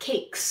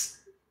cakes.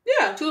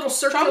 Yeah. Two little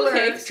circular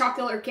cakes.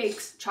 Circular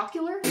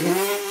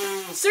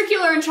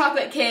and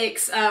chocolate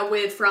cakes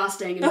with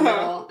frosting in the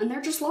middle. And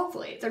they're just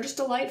lovely. They're just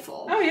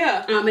delightful. Oh,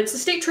 yeah. It's the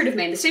state treat of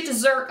Maine. The state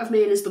dessert of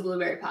Maine is the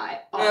blueberry pie,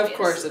 obviously. Of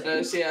course it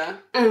is, yeah.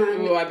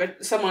 Ooh, I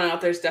bet someone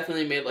out there's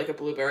definitely made like a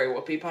blueberry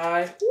whoopie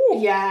pie. Ooh.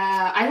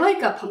 Yeah, I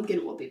like a pumpkin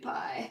whoopie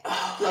pie.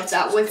 Oh, love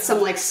that with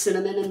some like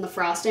cinnamon in the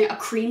frosting. A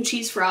cream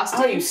cheese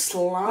frosting. Oh, you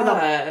slut. With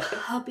a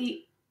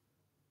puppy...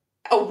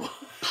 Oh,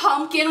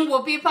 pumpkin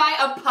whoopie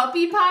pie, a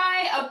puppy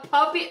pie,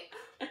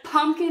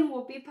 pumpkin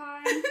whoopie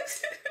pie.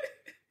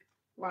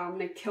 Wow, I'm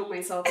gonna kill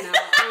myself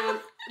now.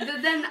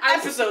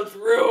 Episode's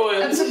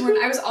ruined.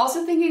 I was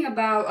also thinking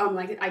about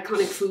like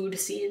iconic food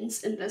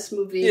scenes in this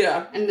movie.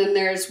 Yeah. And then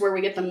there's where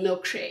we get the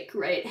milkshake,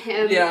 right?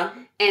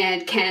 Him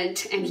and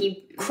Kent, and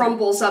he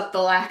crumbles up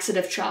the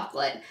laxative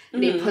chocolate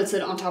and he puts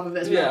it on top of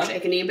his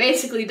milkshake, and he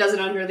basically does it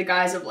under the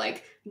guise of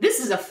like,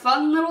 this is a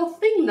fun little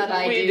thing that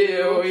I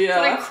do. Yeah.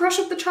 So I crush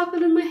up the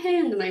chocolate in my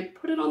hand and I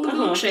put it on the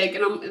milkshake,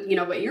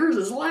 and but yours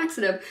is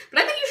laxative. But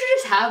I think you should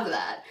just have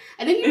that.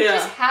 I think you should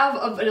just have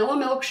a vanilla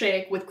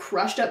milkshake with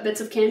crushed up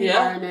bits of candy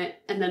bar in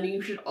it, and then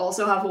you should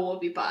also have a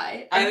whoopie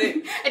pie. I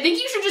think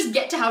you should just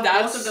get to have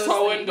both of those things. That's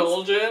so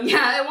indulgent.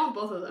 Yeah, I want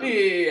both of them.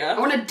 Yeah. I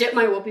want to dip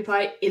my whoopie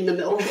pie in the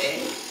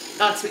milkshake.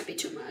 That's maybe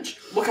too much.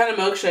 What kind of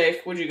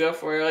milkshake would you go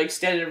for? Like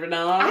standard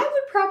vanilla? I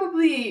would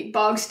probably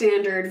bog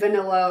standard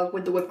vanilla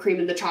with the whipped cream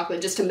and the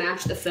chocolate just to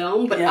match the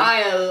film, but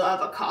I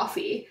love a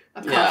coffee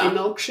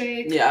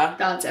milkshake. Yeah.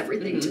 That's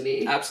everything to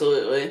me.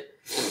 Absolutely.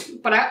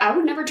 But I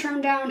would never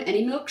turn down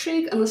any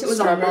milkshake unless it was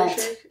Strawberry a malt.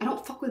 shake? I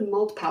don't fuck with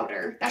malt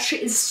powder. That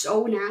shit is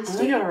so nasty. I don't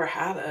think I've ever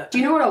had it. Do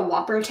you know what a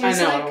Whopper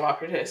tastes like? I know what a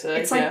Whopper tastes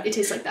like. It's like, it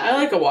tastes like that. I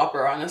like a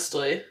Whopper,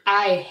 honestly.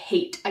 I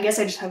guess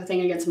I just have a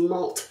thing against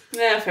malt.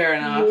 Yeah, fair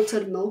enough.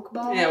 Malted milk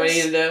balls. Yeah, what are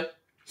you gonna do?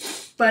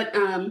 But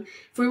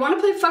if we want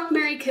to play Fuck,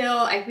 Marry, Kill,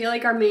 I feel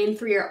like our main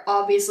three are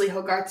obviously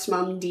Hogarth's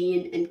mom,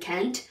 Dean, and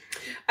Kent.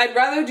 I'd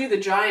rather do the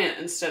giant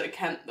instead of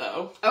Kent,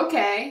 though.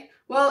 Okay.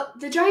 Well,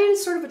 the giant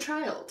is sort of a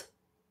child,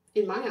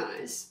 in my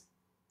eyes.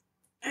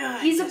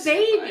 He's a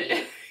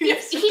baby.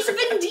 He's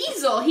Vin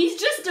Diesel. He's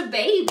just a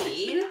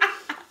baby.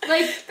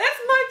 Like, that's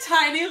my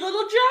tiny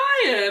little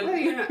giant. What,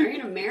 are you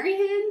gonna marry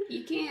him?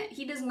 You can't.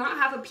 He does not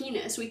have a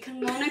penis. We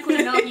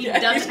canonically know he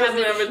doesn't have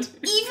it.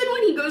 Even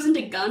when he goes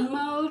into gun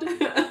mode,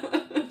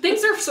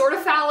 things are sort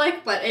of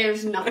phallic, but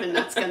there's nothing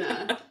that's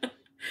gonna.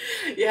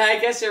 Yeah, I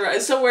guess you're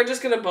right. So we're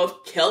just gonna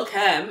both kill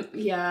Ken.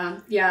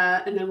 Yeah,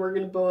 and then we're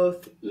gonna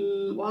both.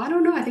 Well, I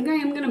don't know. I think I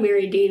am gonna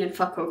marry Dean and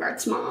fuck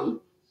Hogarth's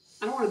mom.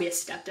 I don't want to be a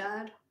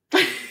stepdad.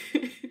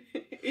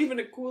 Even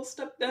a cool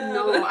stepdad?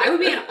 No, I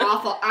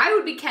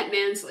would be Kent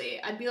Mansley.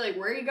 I'd be like,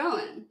 where are you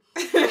going?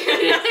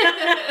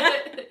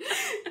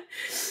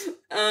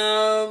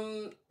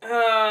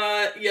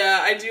 Yeah,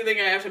 I do think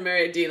I have to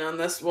marry Dean on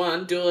this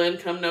one. Dual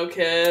income, no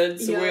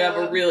kids. Yeah. We have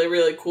a really,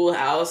 really cool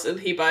house, and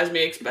he buys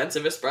me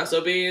expensive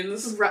espresso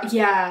beans. Right,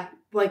 yeah,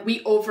 like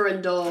we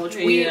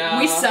overindulge.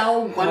 We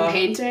sell one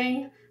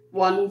painting,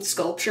 one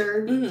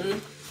sculpture.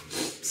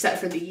 Set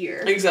for the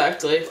year.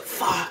 Exactly.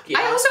 Fuck yeah.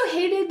 I also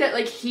hated that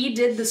like he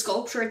did the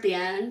sculpture at the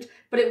end,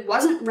 but it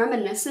wasn't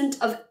reminiscent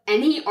of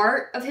any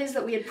art of his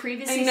that we had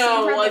previously seen. I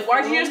know, like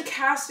why'd you just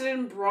cast it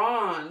in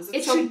bronze?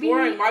 It's so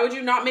boring. Why would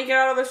you not make it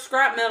out of the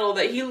scrap metal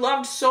that he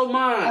loved so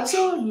much?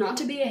 Also, not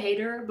to be a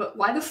hater, but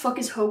why the fuck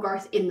is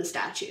Hogarth in the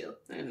statue?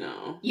 I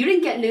know. You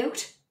didn't get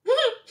nuked,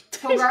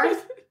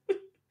 Hogarth.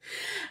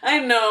 I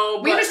know,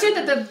 but... We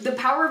understand that the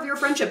power of your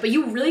friendship, but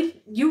you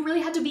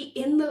really had to be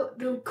in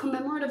the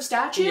commemorative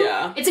statue?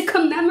 Yeah. It's a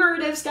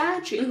commemorative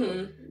statue.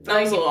 Mm-hmm.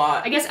 That was a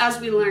lot. I guess as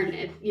we learn,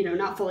 it,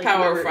 not fully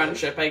power of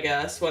friendship, I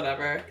guess,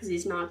 whatever. Because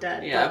he's not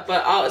dead. Yeah,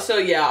 but I'll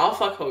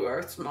fuck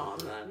Hogarth's mom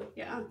then.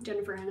 Yeah,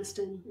 Jennifer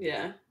Aniston.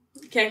 Yeah.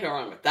 Can't go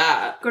wrong with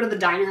that. Go to the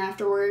diner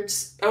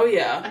afterwards. Oh,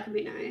 yeah. That could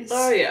be nice.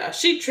 Oh, yeah.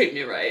 She'd treat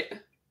me right.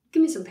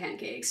 Give me some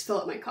pancakes, fill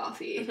up my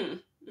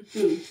coffee.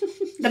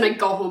 Then I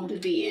go home to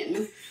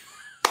Dean.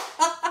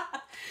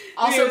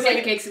 Also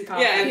pancakes and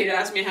coffee. Yeah, and he'd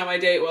ask me how my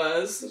date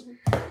was.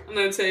 And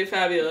I'd say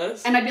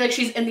fabulous. And I'd be like,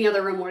 she's in the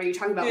other room. What are you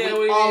talking about? Yeah,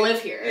 we all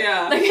live here.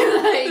 Yeah.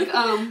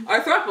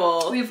 Our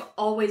throuple. We've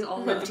always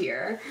all lived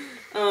here.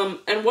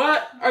 And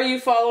what are you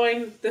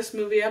following this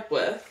movie up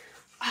with?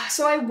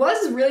 So I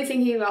was really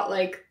thinking about,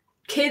 like,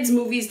 kids'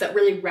 movies that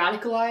really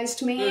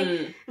radicalized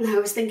me. And I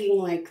was thinking,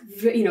 like,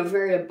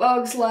 very A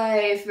Bug's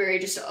Life, very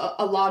just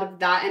a lot of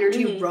that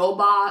energy,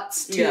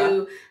 robots, too.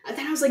 Yeah. And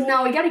then I was like,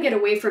 no, we gotta get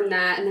away from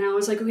that. And then I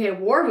was like, okay,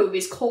 war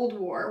movies, Cold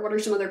War. What are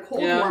some other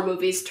Cold War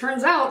movies?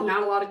 Turns out,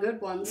 not a lot of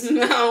good ones.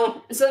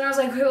 No. And so then I was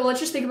like, okay, well,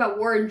 let's just think about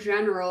war in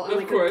general. And, of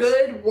like, course. a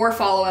good war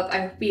follow-up,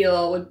 I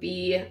feel, would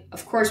be,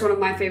 of course, one of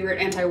my favorite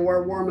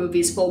anti-war war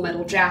movies, Full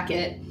Metal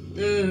Jacket.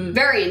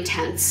 Very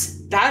intense.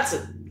 That's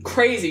a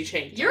crazy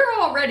change. You're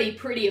already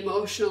pretty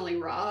emotionally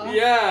raw.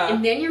 Yeah.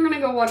 And then you're gonna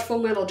go watch Full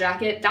Metal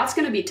Jacket. That's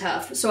gonna be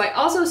tough. So I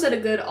also said a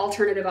good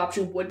alternative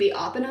option would be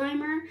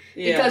Oppenheimer.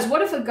 Yeah. Because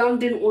what if a gun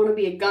didn't want to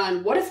be a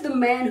gun? What if the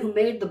man who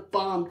made the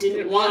bomb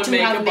didn't want to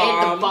have made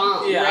the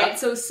bomb, right?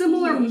 So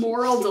similar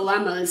moral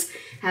dilemmas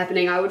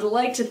happening. I would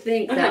like to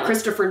think that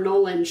Christopher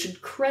Nolan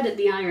should credit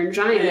the Iron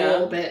Giant a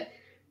little bit.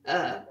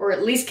 Or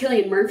at least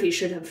Cillian Murphy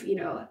should have,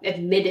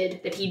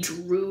 admitted that he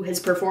drew his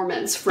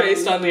performance from...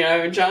 Based on the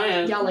Iron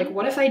Giant. Yeah, like,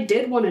 what if I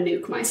did want to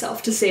nuke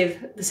myself to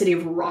save the city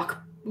of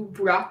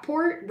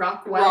Rockport,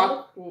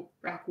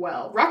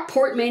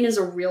 Maine is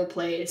a real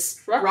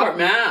place. Rockport,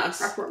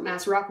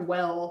 Mass.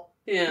 Rockwell,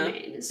 Maine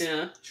is...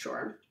 Yeah.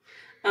 Sure.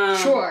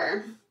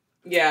 Sure.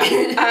 Yeah.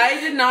 I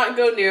did not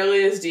go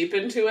nearly as deep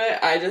into it.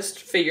 I just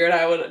figured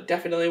I would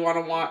definitely want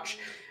to watch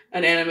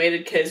an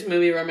animated kids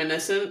movie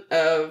reminiscent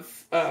of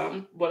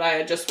what I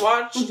had just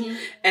watched.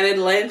 And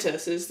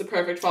Atlantis is the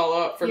perfect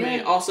follow-up for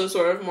me. Also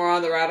sort of more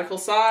on the radical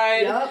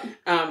side.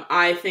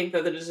 I think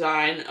that the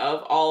design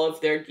of all of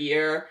their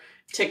gear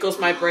tickles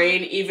my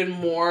brain even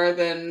more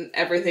than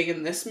everything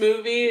in this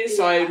movie,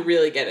 so I'd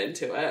really get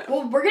into it.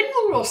 Well, we're getting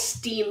a little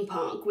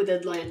steampunk with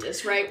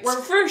Atlantis, right?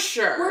 For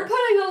sure. We're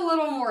putting a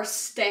little more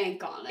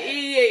stank on it.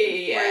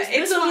 Yeah.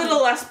 It's a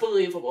little less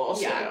believable,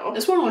 so.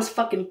 This one was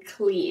fucking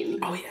clean.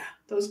 Oh, yeah.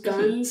 Those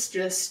guns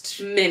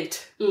just...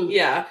 Mint.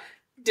 Yeah.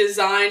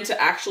 Designed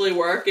to actually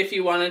work if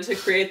you wanted to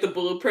create the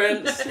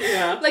blueprints.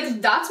 Yeah. Like,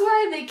 that's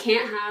why they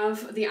can't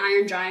have the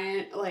Iron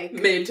Giant, like...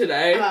 Made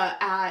today.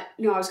 I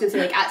was gonna say,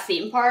 like, at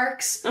theme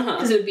parks.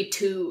 Because it would be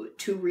too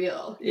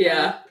real.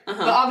 Yeah. But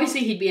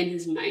obviously he'd be in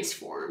his nice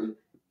form.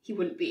 He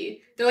wouldn't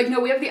be. They're like,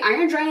 no, we have the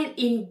Iron Giant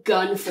in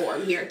gun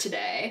form here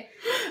today.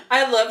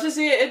 I'd love to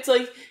see it. It's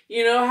like,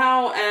 you know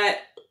how at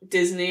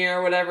Disney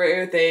or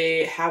whatever,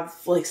 they have,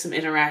 like, some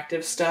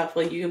interactive stuff,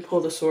 like you can pull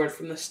the sword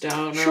from the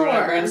stone or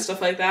whatever and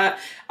stuff like that.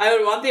 I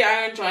would want the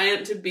Iron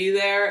Giant to be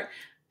there,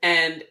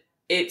 and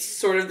it's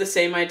sort of the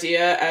same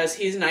idea as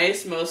he's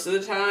nice most of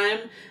the time,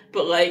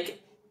 but, like,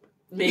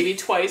 maybe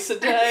twice a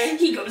day.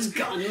 He goes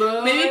gun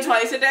mode. Maybe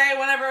twice a day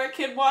whenever a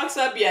kid walks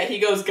up, he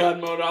goes gun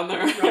mode on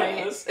their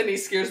house, and he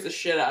scares the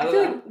shit out of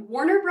them. Like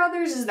Warner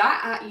Brothers, is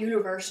that at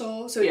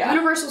Universal? So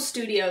Universal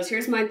Studios,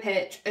 here's my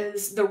pitch,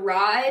 is the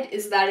ride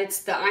is that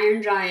it's the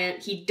Iron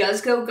Giant. He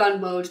does go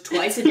gun mode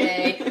twice a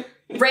day.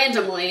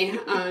 Randomly,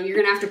 you're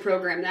gonna have to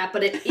program that,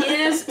 but it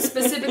is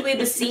specifically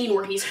the scene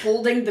where he's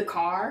holding the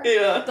car,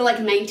 the like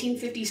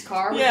 1950s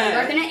car with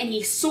Hallmark in it, and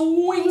he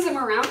swings him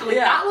around. I'm like,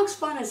 that looks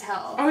fun as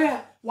hell. Oh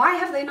yeah. Why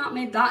have they not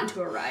made that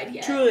into a ride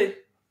yet? Truly.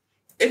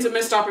 It's a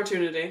missed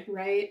opportunity.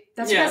 Right?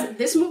 That's because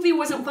this movie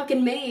wasn't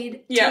fucking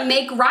made to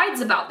make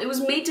rides about. It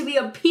was made to be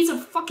a piece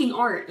of fucking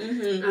art.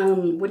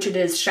 Which it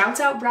is. Shouts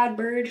out Brad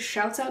Bird.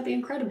 Shouts out The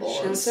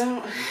Incredibles. Shouts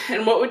out.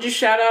 And what would you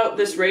shout out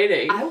this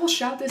rating? I will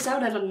shout this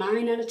out at a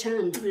 9 out of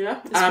 10.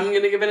 Yeah? I'm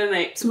going to give it an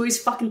 8. This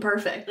movie's fucking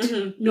perfect.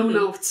 No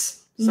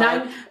notes.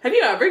 9. Have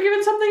you ever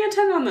given something a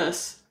 10 on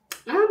this?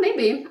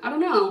 Maybe. I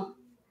don't know.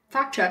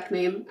 Fact check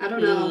me. I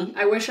don't know.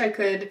 I wish I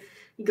could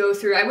go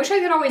through. I wish I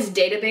could always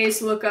database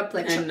look up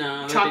like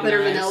chocolate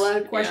or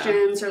vanilla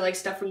questions or like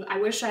stuff from. I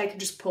wish I could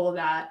just pull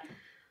that.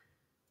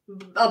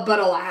 But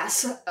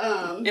alas,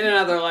 in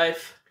another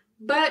life.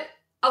 But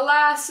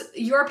alas,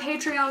 your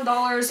Patreon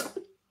dollars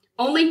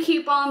only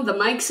keep on the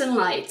mics and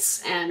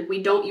lights, and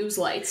we don't use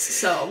lights.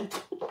 So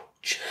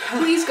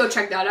please go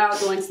check that out.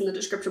 The link's in the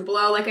description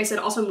below. Like I said,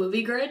 also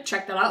Movie Grid.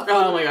 Check that out.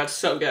 Oh my god,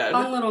 so good.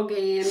 Fun little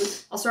game.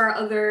 Also our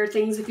other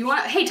things. If you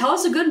want, hey, tell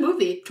us a good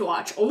movie to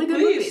watch. Only good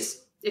movies.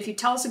 If you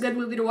tell us a good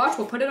movie to watch,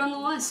 we'll put it on the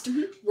list.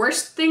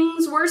 Worst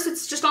things,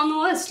 it's just on the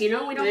list, we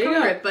don't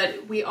cover it,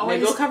 but we always...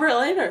 Maybe we'll cover it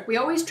later. We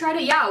always try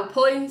to,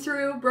 pulling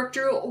through Brooke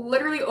Drew,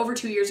 literally over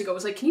 2 years ago,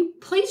 was like, can you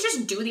please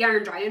just do the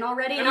Iron Giant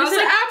already? And I was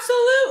like,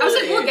 absolutely! I was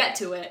like, we'll get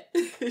to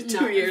it.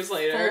 2 years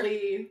later.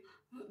 Fully,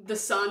 the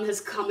sun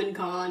has come and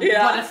gone,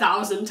 but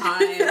 1,000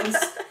 times.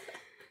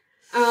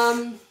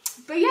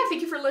 But yeah,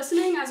 thank you for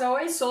listening. As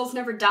always, souls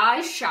never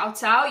die.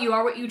 Shouts out. You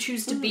are what you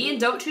choose to be, and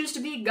don't choose to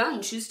be a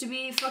gun. Choose to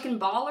be fucking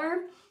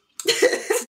baller.